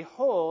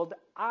 behold,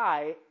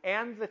 I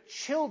and the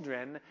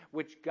children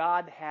which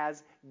God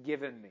has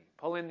given me.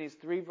 Pulling these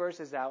 3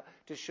 verses out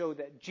to show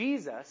that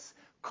Jesus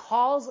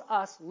calls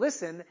us,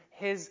 listen,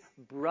 his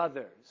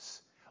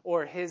brothers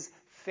or his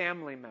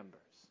family members.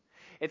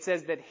 It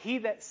says that he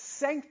that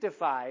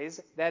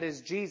sanctifies, that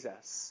is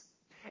Jesus,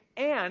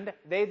 and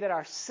they that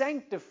are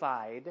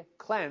sanctified,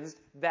 cleansed,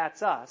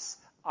 that's us,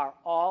 are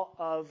all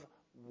of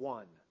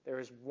one. There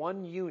is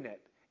one unit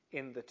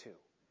in the two.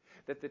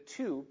 That the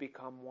two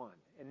become one.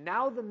 And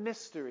now the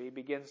mystery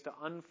begins to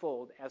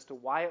unfold as to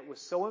why it was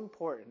so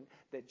important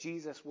that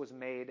Jesus was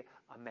made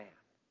a man.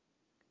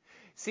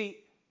 See,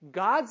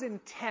 God's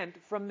intent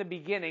from the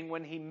beginning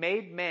when he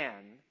made man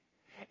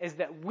is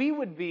that we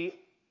would be,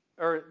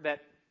 or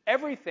that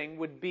everything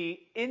would be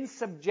in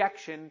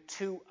subjection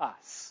to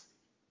us.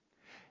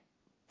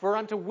 For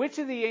unto which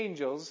of the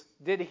angels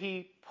did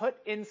he put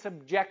in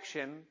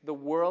subjection the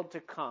world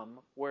to come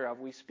whereof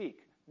we speak?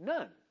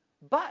 None.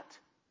 But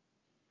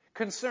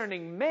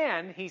concerning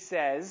man, he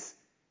says,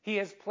 he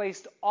has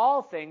placed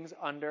all things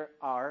under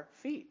our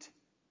feet.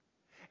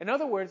 In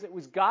other words, it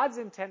was God's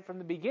intent from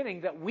the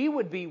beginning that we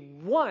would be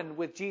one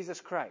with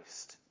Jesus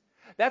Christ.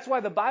 That's why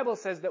the Bible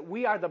says that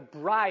we are the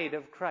bride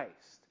of Christ.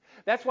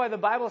 That's why the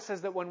Bible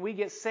says that when we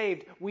get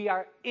saved, we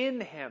are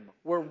in him.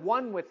 We're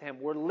one with him.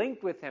 We're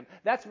linked with him.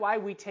 That's why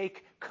we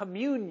take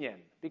communion,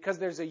 because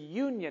there's a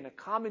union, a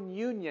common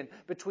union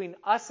between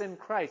us and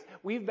Christ.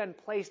 We've been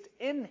placed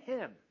in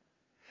him.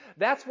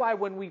 That's why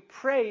when we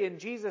pray in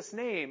Jesus'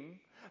 name,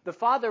 the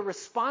Father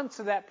responds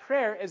to that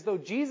prayer as though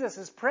Jesus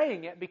is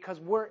praying it, because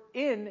we're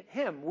in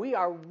him. We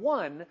are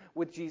one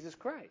with Jesus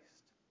Christ.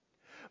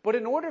 But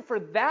in order for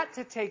that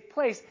to take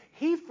place,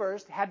 he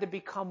first had to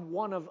become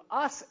one of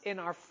us in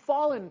our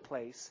fallen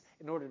place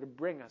in order to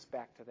bring us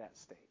back to that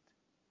state.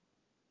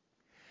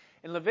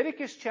 In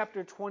Leviticus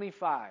chapter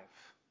 25,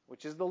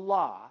 which is the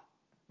law,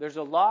 there's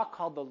a law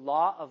called the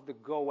law of the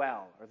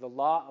Goel, or the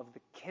law of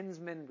the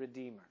kinsman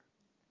redeemer.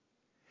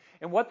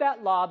 And what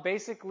that law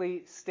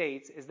basically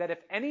states is that if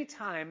any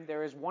time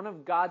there is one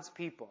of God's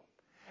people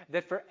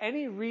that for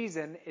any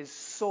reason is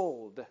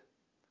sold,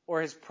 or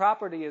his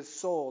property is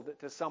sold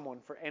to someone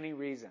for any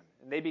reason,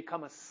 and they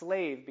become a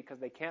slave because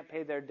they can't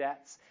pay their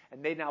debts,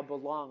 and they now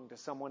belong to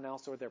someone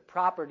else, or their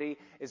property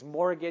is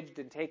mortgaged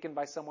and taken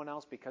by someone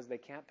else because they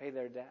can't pay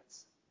their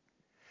debts,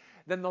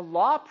 then the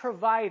law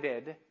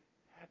provided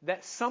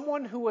that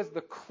someone who was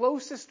the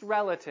closest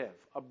relative,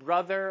 a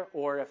brother,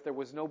 or if there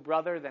was no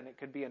brother, then it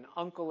could be an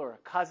uncle or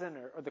a cousin,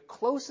 or the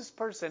closest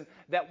person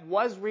that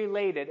was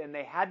related, and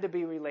they had to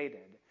be related,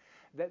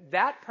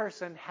 that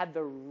person had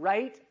the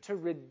right to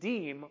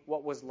redeem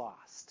what was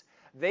lost.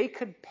 They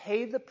could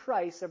pay the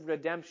price of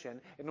redemption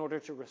in order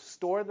to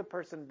restore the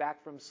person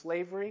back from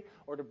slavery,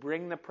 or to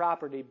bring the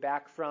property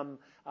back from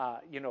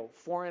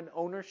foreign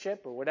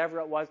ownership or whatever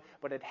it was.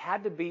 But it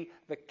had to be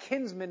the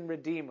kinsman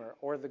redeemer,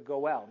 or the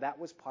Goel. That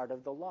was part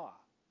of the law.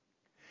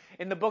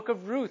 In the book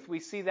of Ruth, we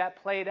see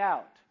that played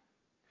out.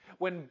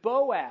 When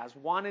Boaz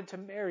wanted to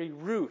marry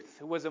Ruth,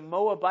 who was a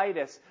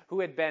Moabitess who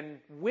had been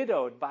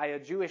widowed by a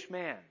Jewish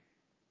man,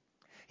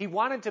 he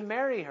wanted to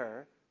marry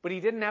her, but he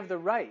didn't have the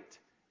right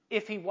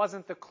if he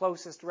wasn't the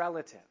closest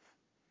relative.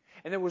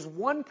 And there was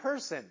one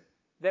person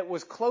that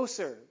was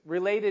closer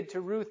related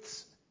to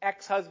Ruth's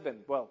ex-husband,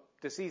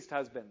 deceased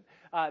husband,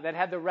 that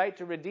had the right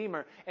to redeem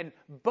her. And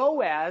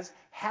Boaz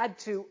had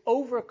to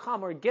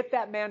overcome or get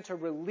that man to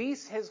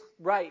release his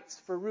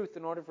rights for Ruth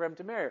in order for him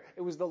to marry her.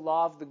 It was the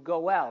law of the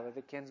Goel, or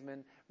the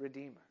kinsman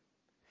redeemer.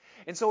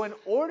 And so in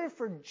order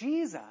for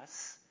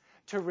Jesus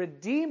to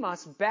redeem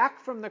us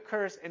back from the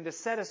curse and to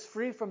set us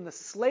free from the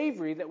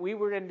slavery that we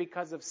were in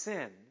because of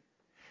sin,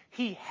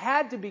 he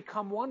had to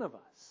become one of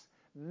us.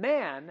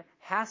 Man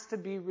has to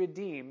be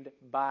redeemed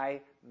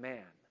by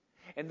man.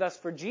 And thus,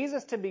 for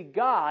Jesus to be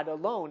God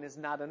alone is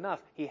not enough.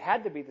 He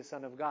had to be the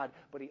Son of God,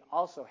 but he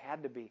also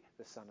had to be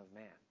the Son of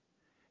Man.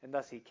 And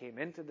thus he came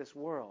into this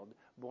world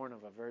born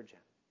of a virgin.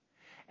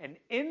 And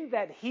in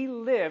that he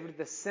lived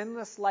the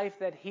sinless life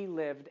that he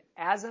lived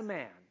as a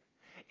man,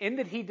 in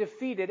that he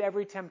defeated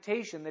every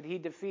temptation that he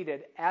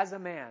defeated as a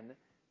man,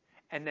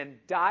 and then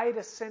died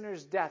a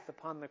sinner's death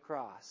upon the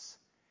cross,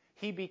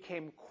 he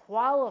became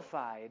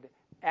qualified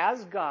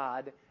as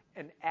God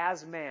and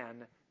as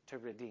man to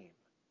redeem.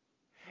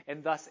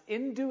 And thus,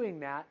 in doing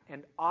that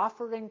and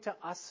offering to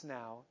us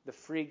now the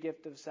free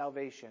gift of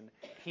salvation,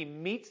 he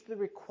meets the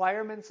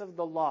requirements of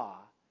the law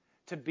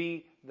to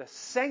be the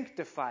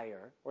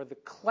sanctifier, or the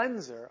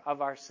cleanser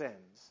of our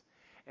sins.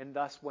 And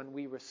thus, when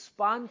we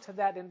respond to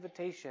that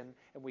invitation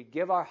and we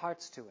give our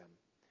hearts to him,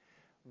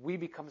 we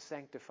become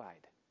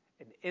sanctified.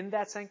 And in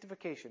that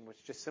sanctification,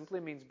 which just simply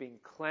means being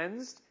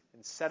cleansed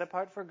and set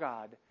apart for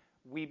God,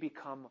 we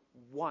become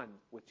one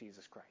with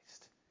Jesus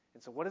Christ.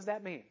 And so what does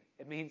that mean?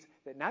 It means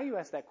that now you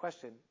ask that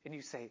question and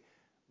you say,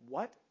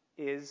 what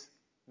is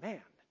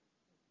man?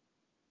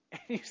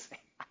 And you say,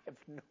 I have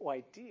no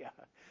idea.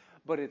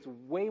 But it's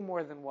way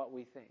more than what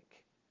we think.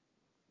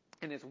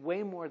 And it's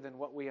way more than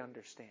what we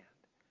understand.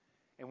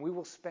 And we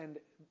will spend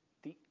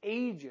the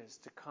ages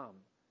to come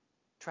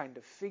trying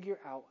to figure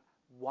out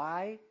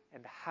why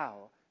and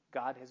how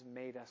God has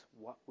made us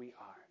what we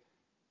are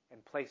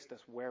and placed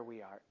us where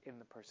we are in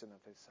the person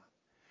of his Son.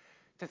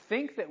 To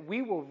think that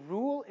we will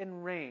rule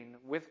and reign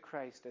with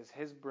Christ as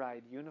his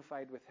bride,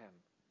 unified with him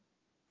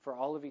for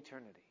all of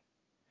eternity.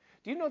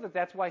 Do you know that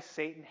that's why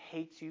Satan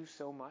hates you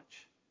so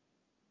much?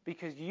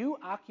 Because you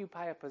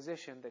occupy a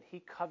position that he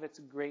covets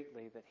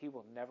greatly that he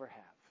will never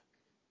have.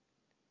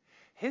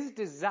 His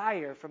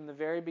desire from the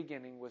very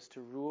beginning was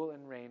to rule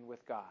and reign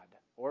with God,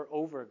 or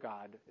over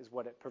God is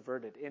what it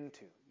perverted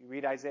into. You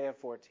read Isaiah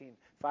 14,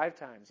 5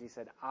 times he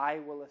said, I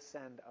will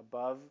ascend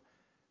above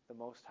the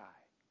Most High.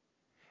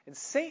 And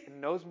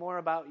Satan knows more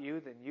about you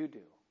than you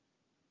do,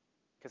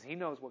 because he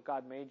knows what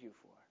God made you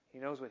for. He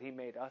knows what he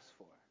made us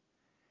for.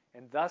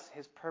 And thus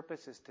his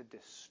purpose is to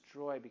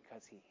destroy,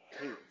 because he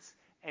hates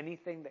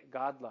anything that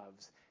God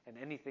loves and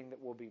anything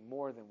that will be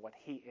more than what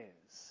he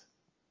is.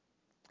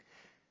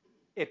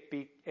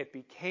 It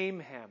became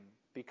him,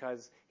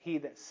 because he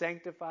that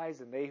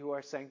sanctifies and they who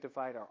are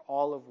sanctified are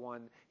all of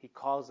one. He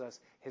calls us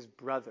his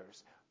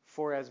brothers.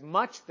 For as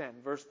much then,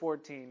 verse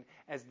 14,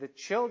 as the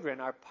children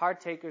are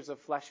partakers of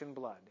flesh and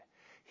blood,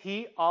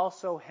 he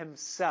also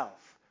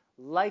himself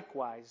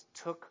likewise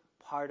took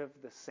part of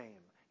the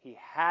same. He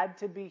had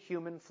to be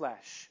human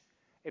flesh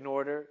in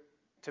order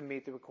to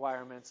meet the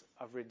requirements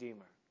of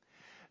Redeemer.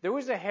 There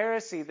was a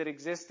heresy that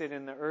existed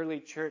in the early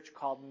church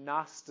called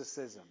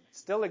Gnosticism. It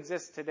still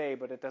exists today,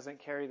 but it doesn't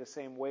carry the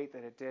same weight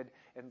that it did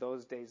in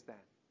those days then.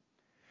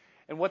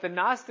 And what the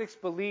Gnostics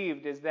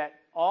believed is that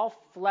all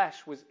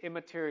flesh was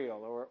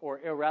immaterial or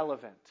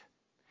irrelevant,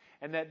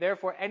 and that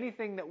therefore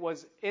anything that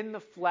was in the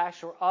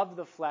flesh or of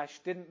the flesh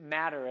didn't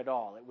matter at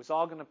all. It was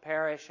all going to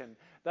perish, and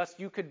thus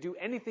you could do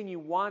anything you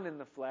want in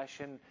the flesh,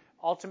 and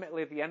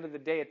ultimately, at the end of the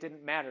day, it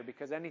didn't matter,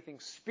 because anything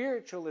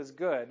spiritual is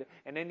good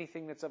and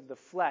anything that's of the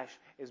flesh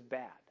is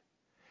bad.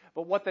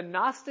 But what the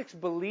Gnostics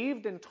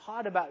believed and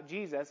taught about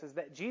Jesus is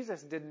that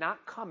Jesus did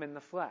not come in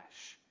the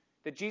flesh,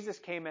 that Jesus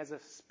came as a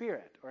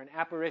spirit or an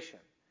apparition,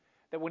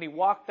 that when he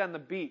walked on the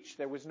beach,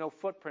 there was no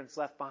footprints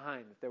left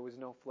behind, that there was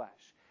no flesh.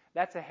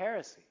 That's a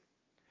heresy.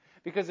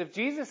 Because if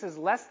Jesus is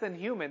less than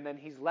human, then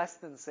he's less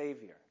than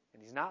Savior.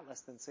 And he's not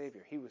less than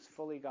Savior. He was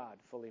fully God,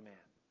 fully man.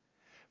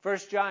 1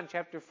 John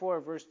chapter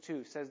 4, verse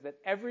 2 says that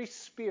every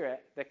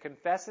spirit that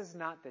confesses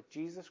not that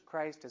Jesus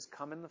Christ has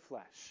come in the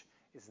flesh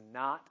is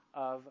not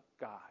of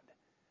God.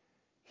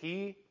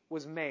 He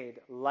was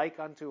made like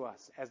unto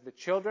us. As the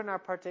children are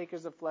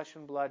partakers of flesh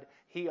and blood,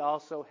 he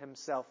also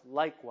himself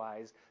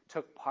likewise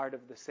took part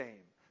of the same,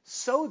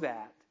 so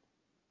that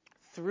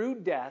through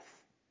death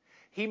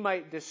he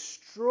might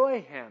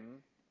destroy him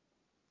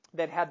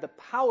that had the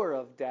power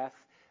of death,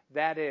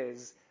 that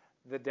is,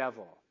 the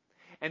devil,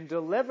 and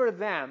deliver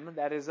them,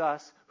 that is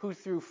us, who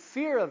through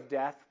fear of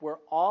death were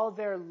all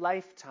their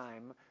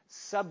lifetime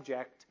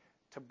subject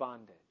to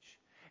bondage.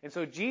 And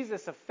so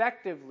Jesus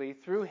effectively,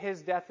 through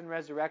his death and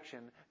resurrection,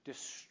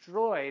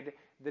 destroyed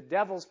the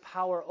devil's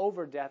power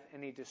over death,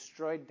 and he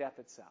destroyed death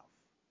itself.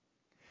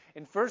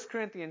 In 1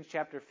 Corinthians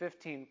chapter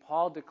 15,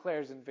 Paul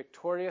declares in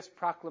victorious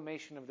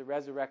proclamation of the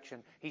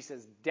resurrection, he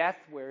says, "Death,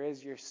 where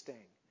is your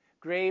sting?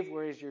 Grave,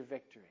 where is your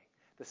victory?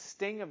 The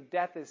sting of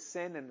death is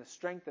sin, and the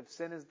strength of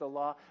sin is the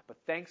law. But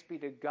thanks be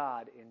to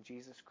God in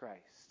Jesus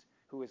Christ,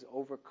 who has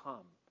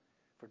overcome.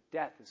 For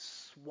death is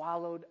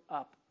swallowed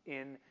up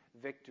in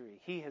victory.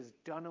 He has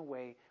done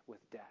away with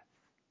death."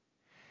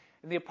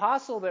 And the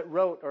apostle that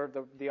wrote, or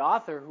the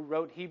author who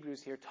wrote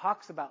Hebrews here,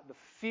 talks about the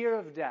fear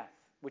of death,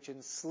 which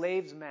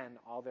enslaves men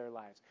all their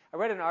lives. I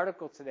read an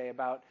article today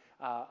about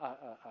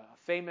a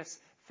famous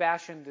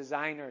fashion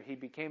designer. He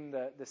became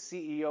the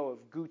CEO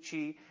of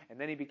Gucci, and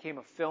then he became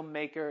a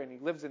filmmaker, and he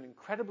lives an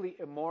incredibly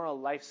immoral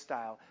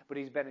lifestyle, but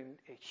he's been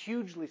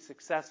hugely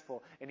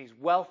successful, and he's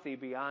wealthy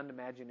beyond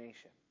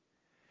imagination.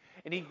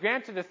 And he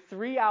granted a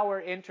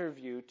 3-hour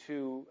interview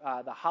to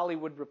the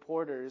Hollywood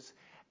reporters,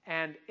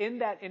 and in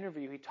that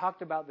interview he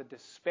talked about the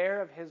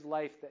despair of his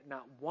life, that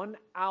not 1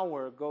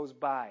 hour goes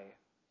by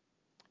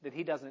that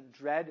he doesn't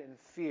dread and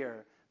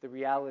fear the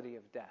reality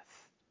of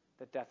death,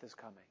 that death is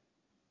coming.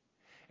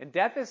 And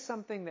death is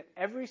something that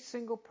every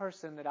single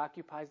person that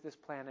occupies this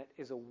planet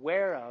is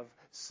aware of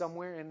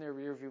somewhere in their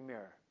rearview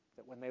mirror.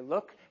 That when they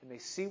look and they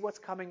see what's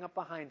coming up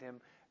behind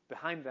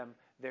them,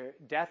 their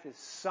death is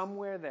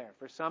somewhere there.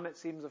 For some it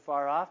seems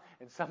afar off,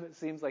 and some it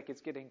seems like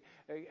it's getting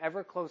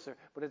ever closer.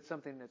 But it's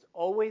something that's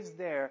always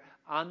there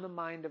on the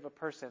mind of a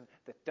person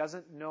that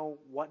doesn't know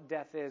what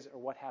death is or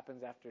what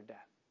happens after death.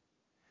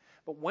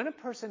 But when a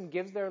person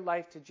gives their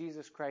life to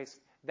Jesus Christ,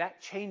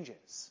 that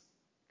changes.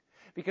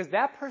 Because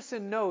that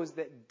person knows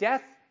that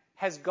death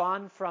has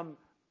gone from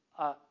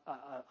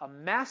a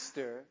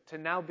master to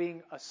now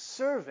being a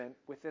servant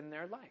within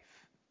their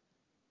life.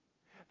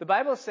 The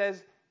Bible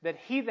says that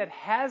he that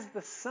has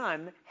the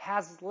Son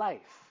has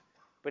life,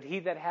 but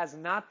he that has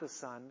not the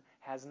Son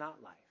has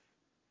not life.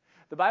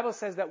 The Bible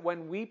says that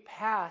when we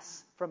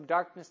pass from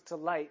darkness to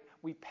light,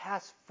 we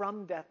pass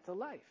from death to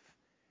life,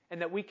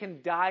 and that we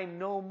can die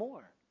no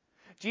more.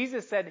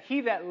 Jesus said,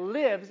 "He that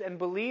lives and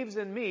believes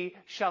in me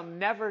shall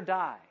never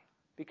die,"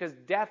 because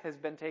death has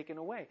been taken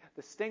away.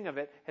 The sting of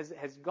it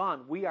has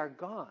gone. We are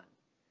gone.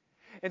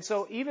 And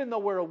so even though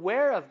we're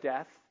aware of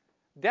death,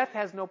 death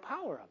has no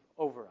power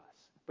over us.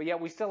 But yet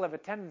we still have a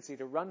tendency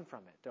to run from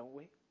it, don't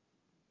we?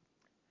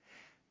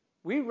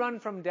 We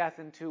run from death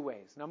in two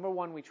ways. Number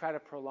one, we try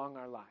to prolong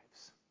our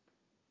lives.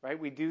 Right?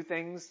 We do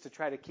things to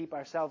try to keep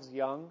ourselves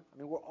young. I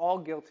mean, we're all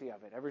guilty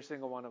of it, every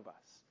single one of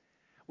us.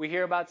 We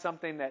hear about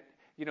something that,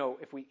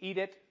 if we eat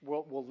it,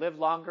 we'll live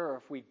longer, or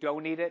if we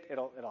don't eat it,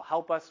 it'll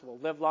help us, we'll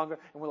live longer.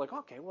 And we're like,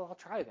 okay, well, I'll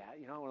try that.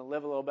 I want to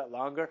live a little bit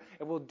longer.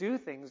 And we'll do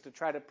things to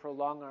try to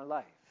prolong our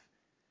life.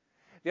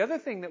 The other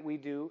thing that we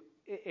do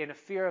in a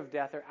fear of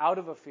death, or out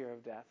of a fear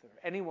of death, or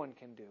anyone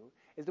can do,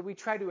 is that we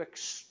try to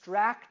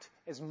extract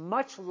as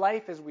much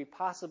life as we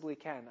possibly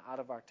can out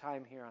of our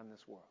time here on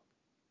this world.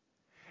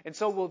 And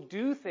so we'll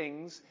do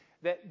things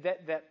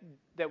that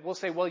we'll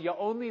say, well, you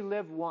only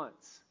live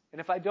once. And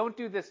if I don't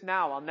do this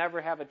now, I'll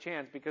never have a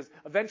chance, because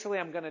eventually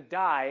I'm going to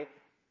die,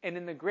 and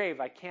in the grave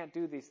I can't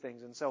do these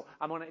things. And so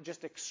I'm going to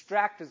just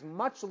extract as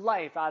much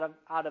life out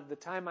of the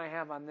time I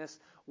have on this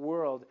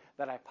world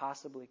that I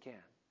possibly can.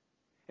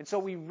 And so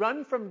we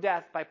run from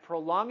death by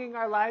prolonging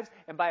our lives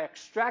and by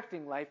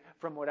extracting life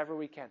from whatever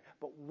we can.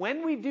 But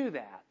when we do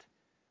that,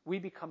 we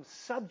become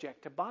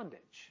subject to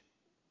bondage.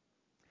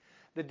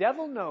 The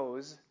devil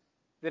knows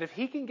that if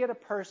he can get a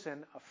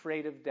person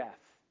afraid of death,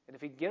 and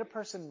if he can get a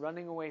person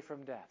running away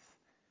from death,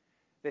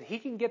 that he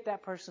can get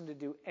that person to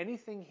do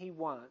anything he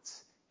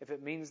wants if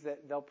it means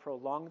that they'll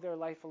prolong their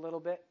life a little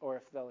bit, or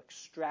if they'll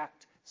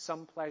extract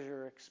some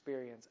pleasure or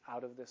experience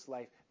out of this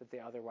life that they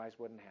otherwise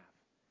wouldn't have.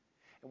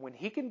 And when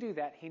he can do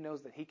that, he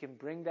knows that he can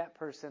bring that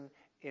person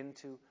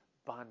into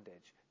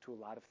bondage to a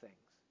lot of things.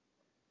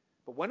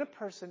 But when a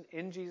person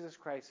in Jesus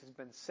Christ has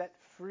been set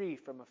free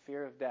from a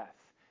fear of death,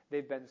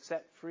 they've been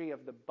set free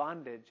of the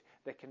bondage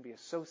that can be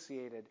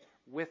associated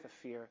with a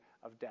fear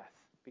of death,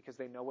 because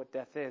they know what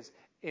death is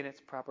in its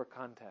proper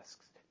context.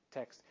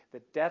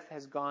 That death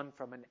has gone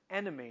from an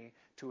enemy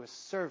to a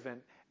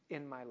servant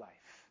in my life.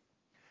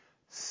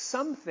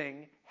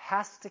 Something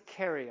has to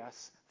carry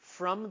us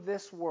from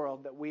this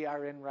world that we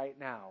are in right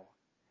now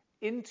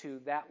into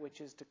that which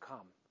is to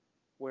come,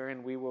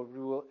 wherein we will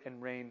rule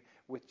and reign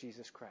with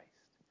Jesus Christ.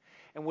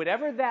 And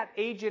whatever that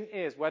agent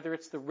is, whether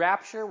it's the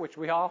rapture, which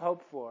we all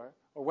hope for,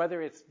 or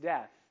whether it's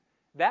death,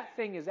 that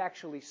thing is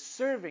actually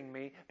serving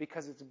me,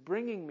 because it's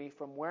bringing me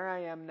from where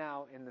I am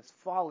now in this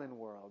fallen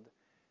world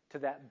to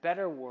that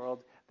better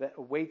world that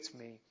awaits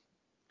me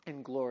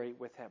in glory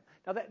with him.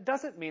 Now, that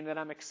doesn't mean that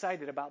I'm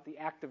excited about the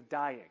act of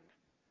dying.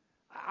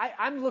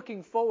 I'm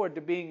looking forward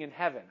to being in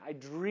heaven. I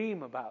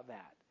dream about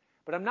that.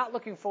 But I'm not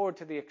looking forward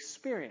to the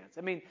experience.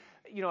 I mean,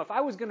 if I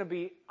was going to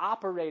be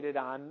operated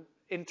on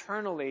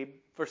internally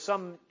for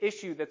some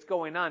issue that's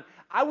going on,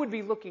 I would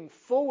be looking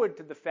forward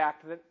to the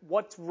fact that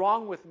what's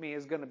wrong with me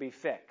is going to be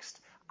fixed.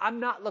 I'm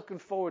not looking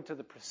forward to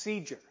the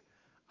procedure.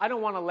 I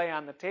don't want to lay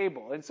on the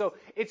table. And so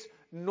it's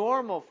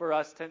normal for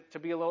us to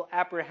be a little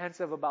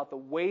apprehensive about the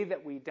way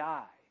that we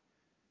die.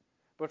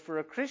 But for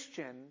a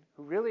Christian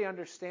who really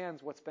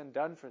understands what's been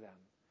done for them,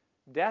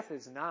 death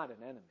is not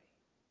an enemy.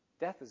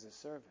 Death is a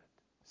servant.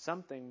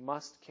 Something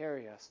must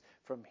carry us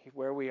from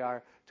where we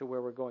are to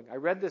where we're going. I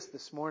read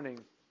this morning.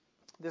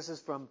 This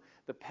is from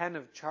the pen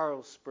of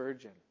Charles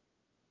Spurgeon.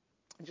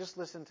 Just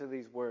listen to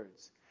these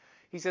words.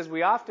 He says,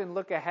 "We often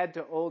look ahead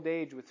to old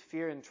age with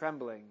fear and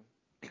trembling,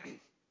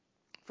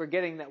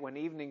 forgetting that when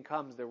evening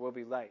comes there will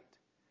be light.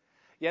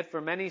 Yet for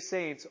many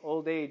saints,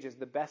 old age is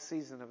the best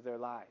season of their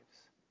lives.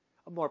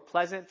 A more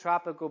pleasant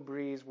tropical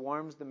breeze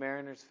warms the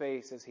mariner's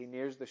face as he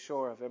nears the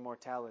shore of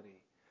immortality.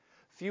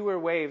 Fewer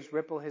waves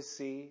ripple his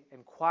sea,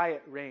 and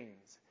quiet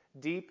reigns,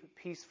 deep,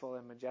 peaceful,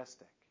 and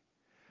majestic.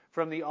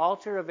 From the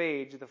altar of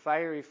age, the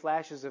fiery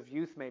flashes of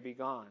youth may be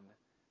gone,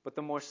 but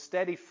the more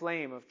steady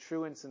flame of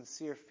true and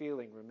sincere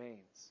feeling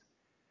remains.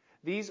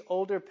 These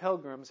older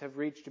pilgrims have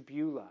reached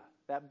Beulah,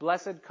 that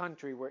blessed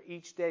country where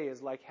each day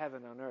is like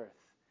heaven on earth.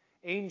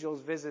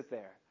 Angels visit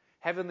there.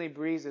 Heavenly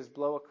breezes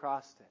blow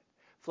across it.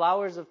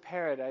 Flowers of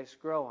paradise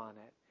grow on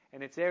it,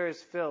 and its air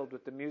is filled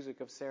with the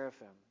music of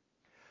seraphim.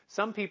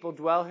 Some people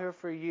dwell here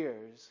for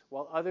years,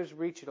 while others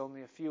reach it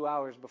only a few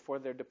hours before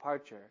their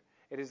departure.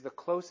 It is the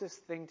closest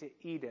thing to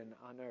Eden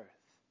on earth.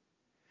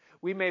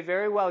 We may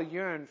very well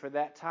yearn for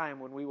that time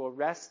when we will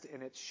rest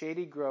in its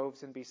shady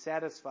groves and be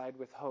satisfied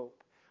with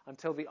hope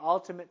until the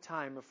ultimate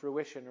time of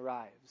fruition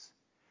arrives.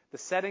 The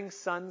setting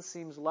sun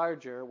seems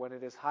larger when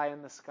it is high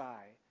in the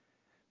sky,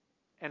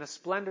 and a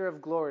splendor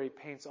of glory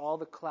paints all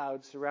the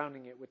clouds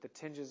surrounding it with the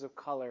tinges of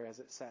color as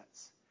it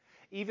sets.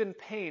 Even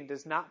pain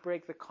does not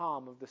break the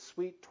calm of the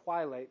sweet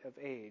twilight of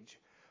age,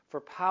 for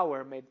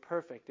power made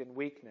perfect in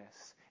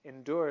weakness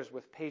endures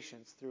with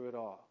patience through it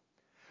all.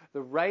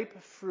 The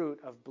ripe fruit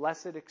of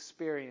blessed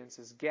experience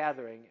is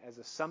gathering as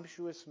a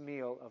sumptuous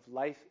meal of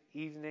life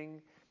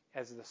evening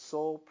as the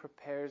soul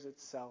prepares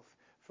itself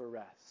for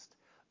rest.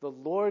 The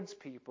Lord's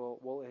people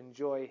will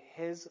enjoy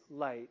his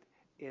light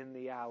in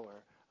the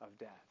hour of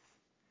death."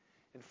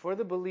 And for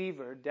the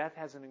believer, death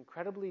has an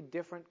incredibly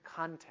different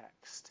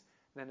context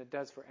than it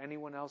does for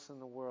anyone else in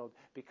the world,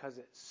 because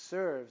it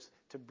serves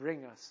to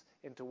bring us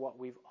into what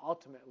we've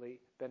ultimately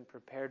been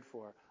prepared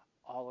for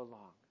all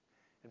along.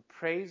 And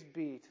praise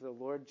be to the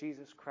Lord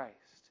Jesus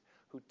Christ,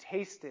 who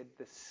tasted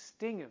the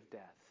sting of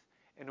death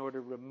in order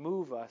to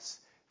remove us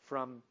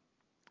from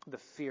the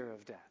fear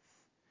of death.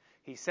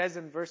 He says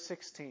in verse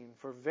 16,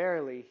 "For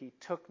verily he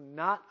took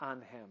not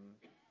on him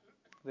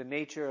the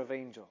nature of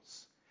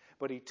angels,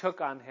 but he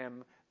took on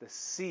him the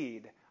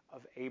seed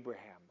of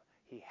Abraham."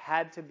 He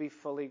had to be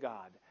fully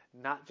God,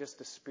 not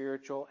just a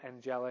spiritual,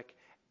 angelic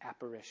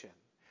apparition.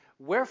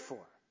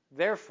 Wherefore,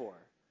 therefore,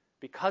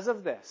 because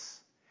of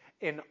this,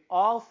 in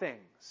all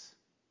things,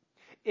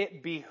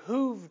 it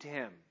behooved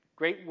him.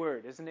 Great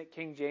word, isn't it,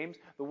 King James?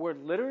 The word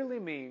literally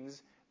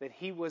means that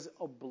he was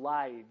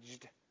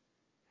obliged,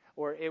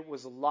 or it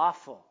was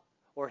lawful,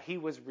 or he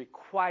was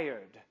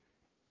required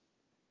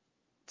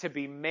to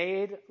be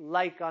made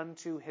like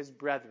unto his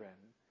brethren,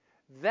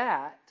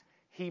 that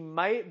he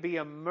might be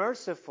a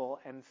merciful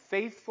and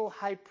faithful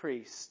high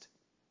priest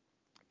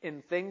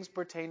in things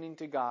pertaining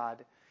to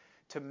God,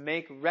 to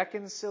make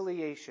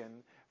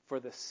reconciliation for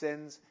the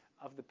sins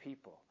of the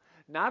people.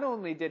 Not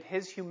only did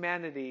his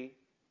humanity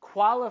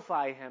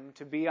qualify him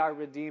to be our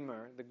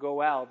Redeemer, the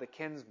Goel, the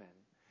kinsman,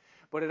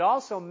 but it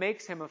also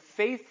makes him a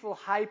faithful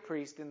high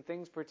priest in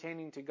things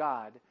pertaining to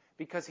God,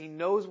 because he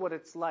knows what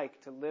it's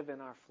like to live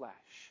in our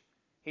flesh.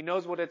 He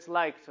knows what it's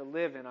like to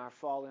live in our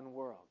fallen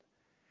world.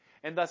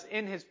 And thus,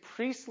 in his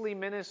priestly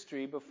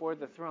ministry before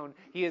the throne,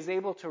 he is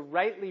able to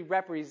rightly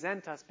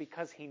represent us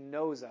because he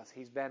knows us.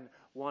 He's been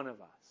one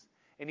of us.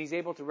 And he's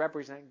able to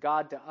represent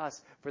God to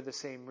us for the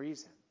same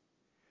reason.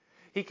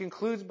 He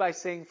concludes by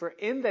saying, "For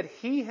in that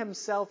he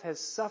himself has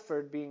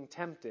suffered being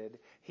tempted,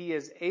 he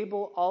is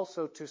able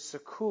also to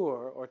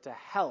succor," or to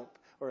help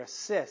or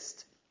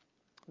assist,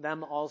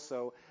 "them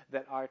also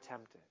that are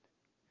tempted."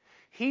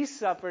 He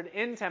suffered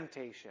in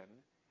temptation,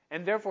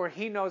 and therefore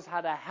he knows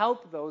how to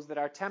help those that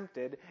are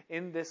tempted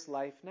in this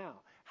life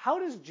now. How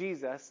does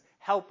Jesus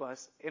help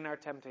us in our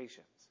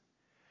temptations?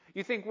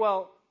 You think,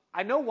 well,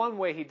 I know one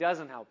way he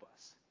doesn't help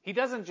us. He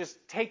doesn't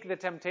just take the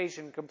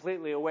temptation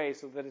completely away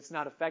so that it's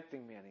not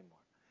affecting me anymore.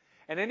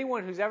 And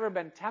anyone who's ever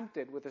been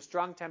tempted with a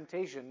strong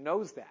temptation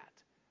knows that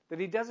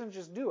he doesn't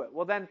just do it.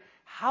 Well then,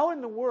 how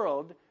in the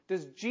world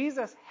does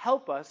Jesus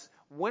help us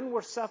when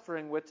we're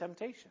suffering with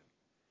temptation?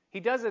 He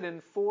does it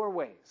in 4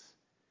 ways.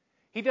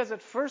 He does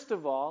it, first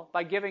of all,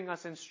 by giving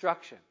us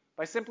instruction,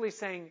 by simply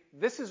saying,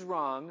 this is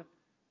wrong,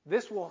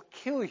 this will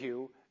kill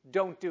you,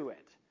 don't do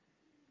it.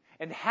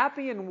 And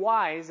happy and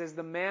wise is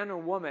the man or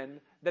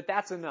woman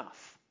that's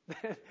enough.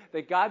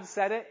 That God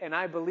said it and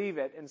I believe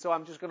it, and so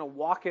I'm just going to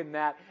walk in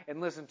that and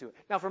listen to it.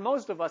 Now, for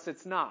most of us,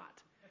 it's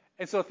not.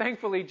 And so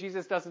thankfully,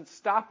 Jesus doesn't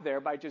stop there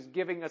by just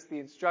giving us the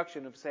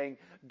instruction of saying,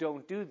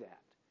 don't do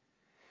that.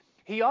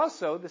 He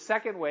also, the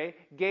second way,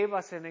 gave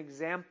us an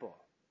example.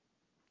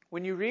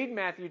 When you read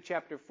Matthew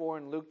chapter 4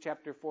 and Luke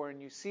chapter 4,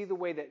 and you see the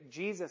way that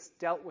Jesus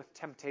dealt with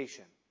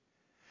temptation,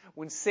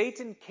 when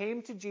Satan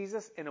came to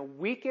Jesus in a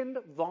weakened,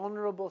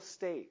 vulnerable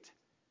state,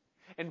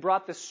 and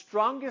brought the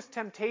strongest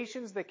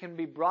temptations that can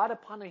be brought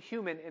upon a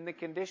human in the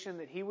condition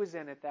that he was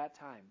in at that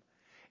time.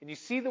 And you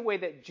see the way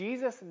that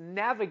Jesus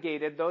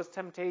navigated those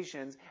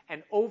temptations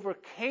and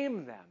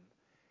overcame them.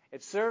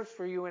 It serves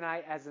for you and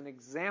I as an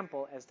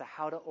example as to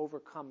how to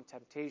overcome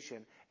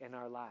temptation in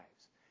our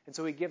lives. And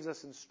so he gives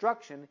us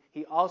instruction.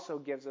 He also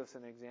gives us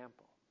an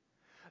example.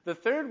 The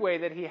third way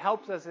that he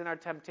helps us in our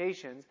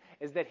temptations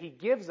is that he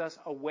gives us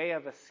a way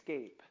of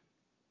escape.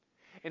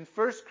 In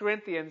 1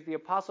 Corinthians, the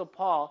Apostle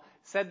Paul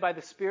said by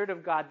the Spirit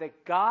of God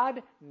that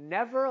God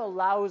never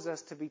allows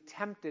us to be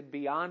tempted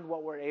beyond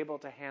what we're able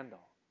to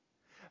handle.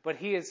 But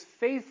he is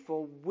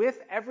faithful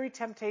with every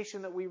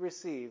temptation that we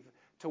receive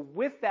to,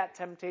 with that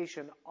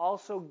temptation,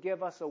 also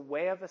give us a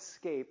way of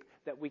escape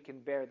that we can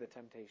bear the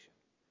temptation.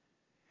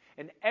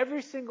 And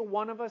every single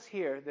one of us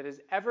here that has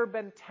ever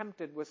been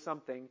tempted with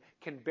something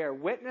can bear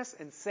witness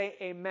and say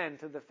amen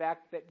to the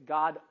fact that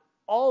God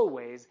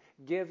always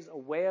gives a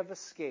way of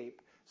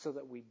escape so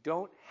that we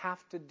don't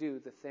have to do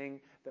the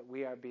thing that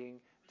we are being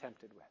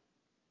tempted with.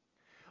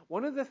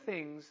 One of the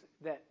things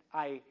that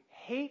I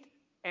hate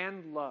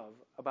and love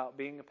about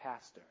being a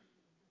pastor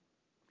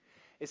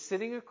is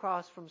sitting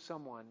across from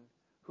someone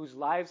whose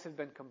lives have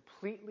been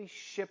completely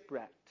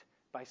shipwrecked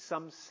by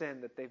some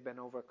sin that they've been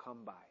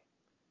overcome by.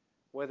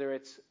 Whether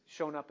it's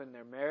shown up in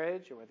their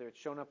marriage, or whether it's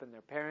shown up in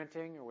their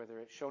parenting, or whether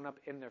it's shown up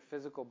in their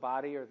physical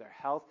body or their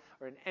health,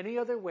 or in any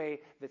other way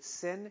that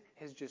sin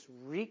has just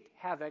wreaked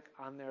havoc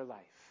on their life.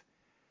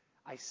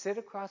 I sit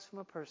across from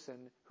a person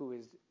who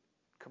is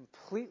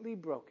completely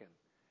broken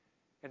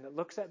and that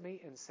looks at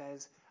me and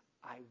says,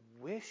 I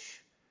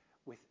wish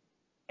with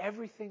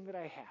everything that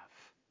I have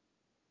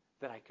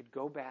that I could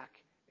go back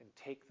and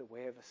take the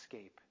way of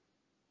escape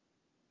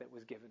that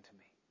was given to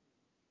me.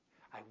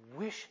 I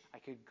wish I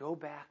could go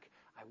back.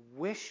 I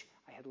wish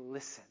I had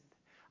listened.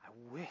 I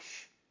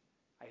wish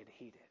I had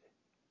heeded.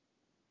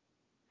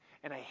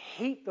 And I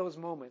hate those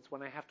moments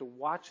when I have to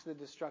watch the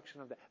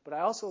destruction of that. But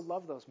I also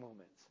love those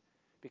moments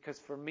because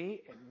for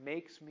me, it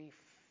makes me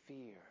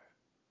fear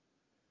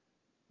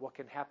what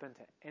can happen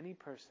to any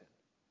person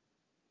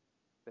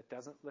that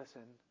doesn't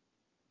listen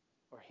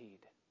or heed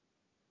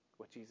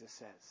what Jesus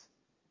says.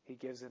 He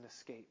gives an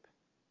escape.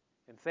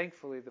 And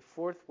thankfully, the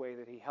fourth way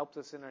that he helps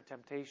us in our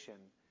temptation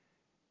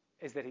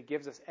is that he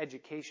gives us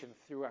education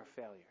through our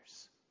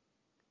failures.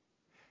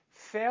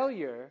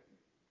 Failure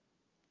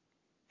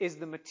is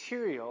the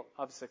material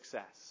of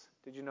success.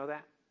 Did you know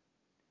that?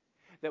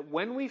 That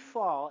when we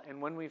fall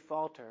and when we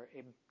falter,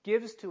 it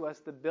gives to us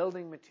the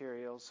building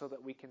materials so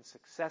that we can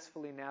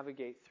successfully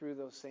navigate through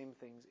those same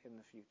things in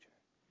the future.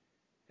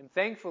 And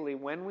thankfully,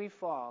 when we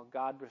fall,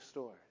 God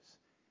restores.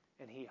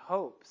 And he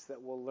hopes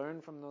that we'll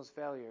learn from those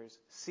failures,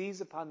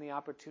 seize upon the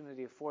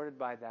opportunity afforded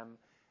by them,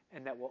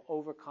 and that we'll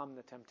overcome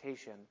the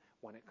temptation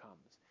when it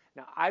comes.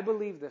 Now, I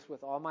believe this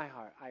with all my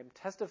heart. I'm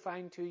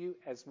testifying to you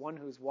as one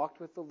who's walked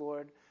with the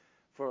Lord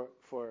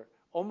for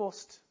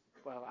almost,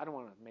 well, I don't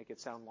want to make it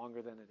sound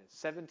longer than it is,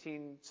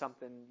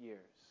 17-something years.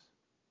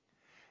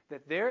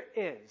 That there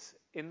is,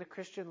 in the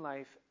Christian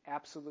life,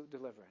 absolute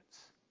deliverance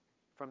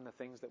from the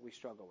things that we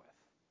struggle with.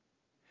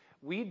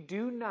 We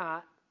do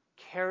not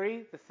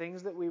carry the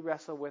things that we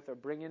wrestle with or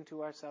bring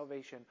into our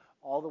salvation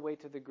all the way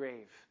to the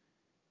grave.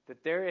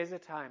 That there is a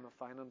time of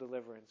final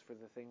deliverance for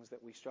the things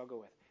that we struggle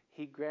with.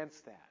 He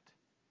grants that.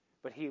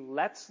 But he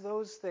lets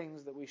those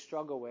things that we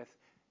struggle with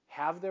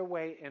have their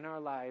way in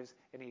our lives,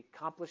 and he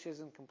accomplishes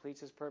and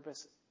completes his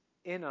purpose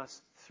in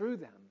us through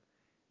them,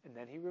 and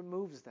then he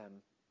removes them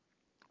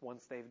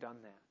once they've done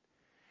that.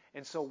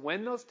 And so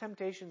when those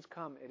temptations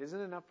come, it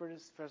isn't enough for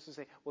us to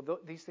say, well,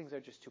 these things are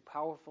just too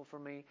powerful for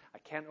me. I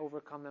can't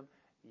overcome them.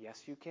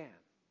 Yes, you can.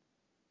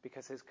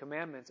 Because his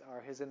commandments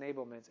are his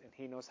enablements, and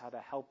he knows how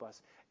to help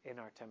us in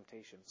our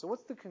temptation. So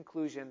what's the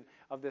conclusion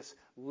of this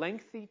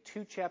lengthy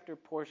 2-chapter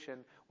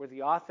portion where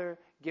the author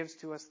gives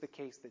to us the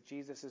case that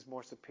Jesus is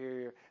more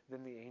superior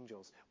than the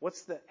angels?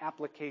 What's the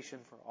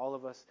application for all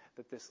of us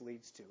that this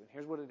leads to? And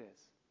here's what it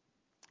is.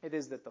 It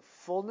is that the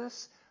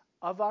fullness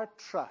of our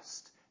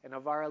trust and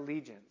of our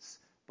allegiance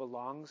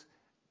belongs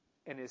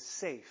and is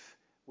safe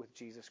with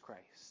Jesus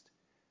Christ.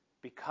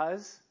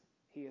 Because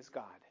he is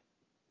God.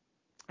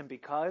 And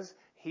because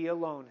he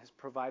alone has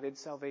provided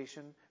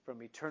salvation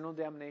from eternal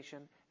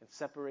damnation and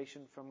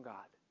separation from God.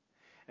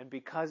 And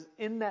because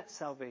in that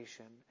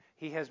salvation,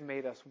 he has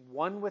made us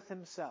one with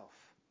himself,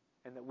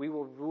 and that we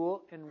will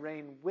rule and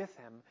reign with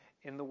him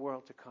in the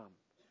world to come.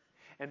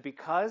 And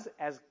because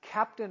as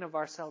captain of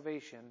our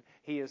salvation,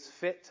 he is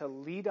fit to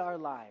lead our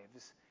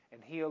lives,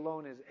 and he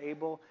alone is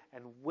able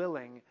and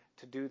willing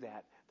to do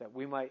that, that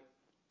we might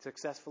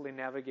successfully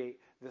navigate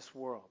this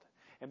world.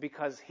 And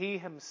because he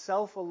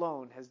himself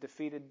alone has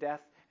defeated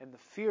death and the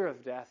fear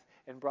of death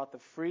and brought the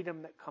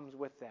freedom that comes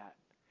with that.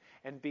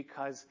 And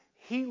because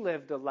he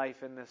lived a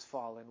life in this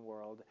fallen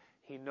world,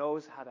 he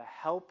knows how to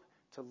help,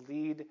 to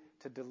lead,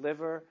 to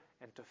deliver,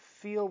 and to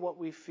feel what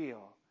we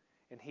feel.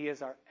 And he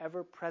is our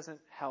ever-present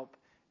help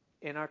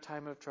in our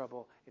time of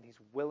trouble, and he's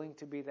willing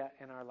to be that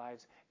in our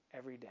lives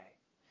every day.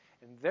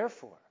 And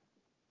therefore,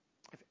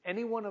 if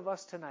any one of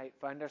us tonight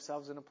find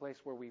ourselves in a place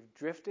where we've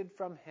drifted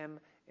from him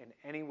in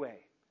any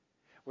way,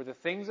 where the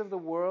things of the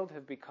world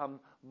have become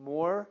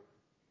more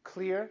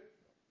clear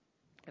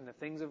and the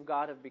things of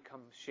God have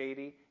become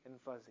shady and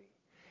fuzzy.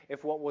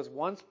 If what was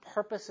once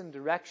purpose and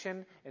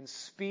direction and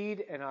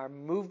speed in our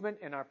movement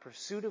and our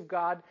pursuit of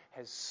God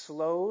has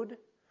slowed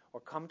or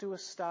come to a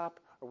stop,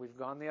 or we've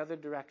gone the other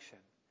direction,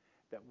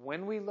 that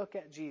when we look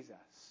at Jesus,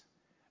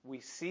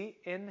 we see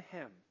in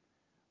him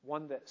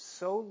one that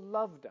so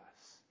loved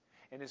us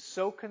and is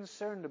so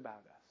concerned about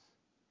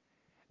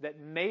us, that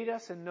made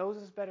us and knows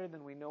us better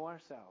than we know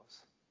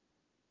ourselves,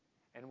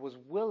 and was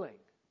willing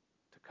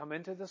to come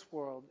into this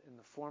world in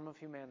the form of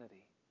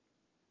humanity,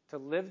 to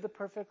live the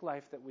perfect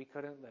life that we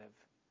couldn't live,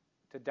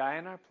 to die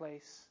in our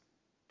place,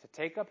 to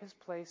take up his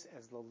place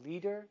as the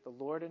leader, the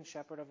Lord and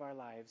shepherd of our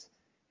lives,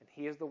 and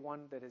he is the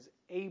one that is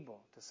able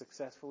to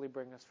successfully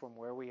bring us from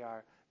where we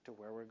are to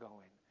where we're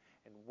going.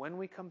 And when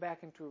we come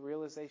back into a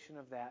realization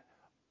of that,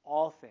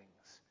 all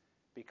things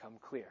become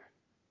clear,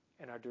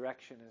 and our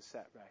direction is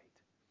set right.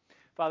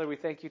 Father, we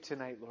thank you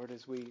tonight, Lord,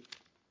 as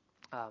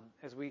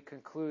we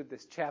conclude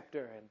this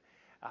chapter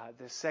and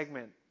this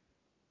segment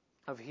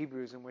of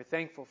Hebrews, and we're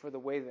thankful for the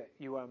way that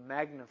you are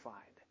magnified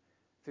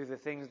through the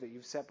things that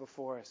you've set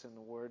before us in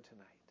the Word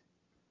tonight.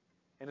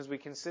 And as we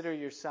consider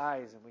your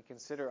size and we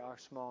consider our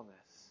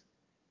smallness,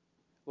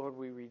 Lord,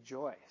 we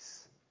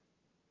rejoice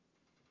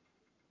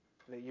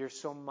that you're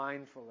so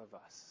mindful of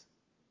us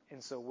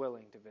and so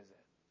willing to visit.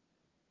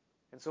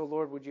 And so,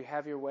 Lord, would you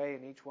have your way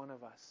in each one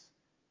of us?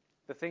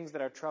 The things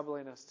that are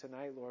troubling us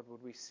tonight, Lord,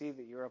 would we see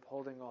that you're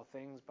upholding all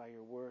things by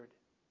your word,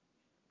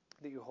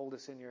 that you hold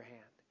us in your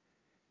hand,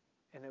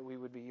 and that we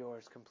would be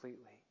yours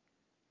completely.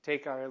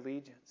 Take our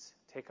allegiance,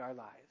 take our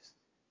lives,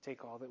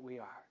 take all that we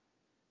are.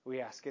 We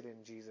ask it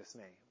in Jesus'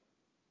 name.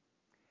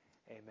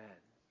 Amen.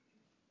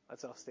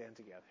 Let's all stand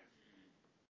together.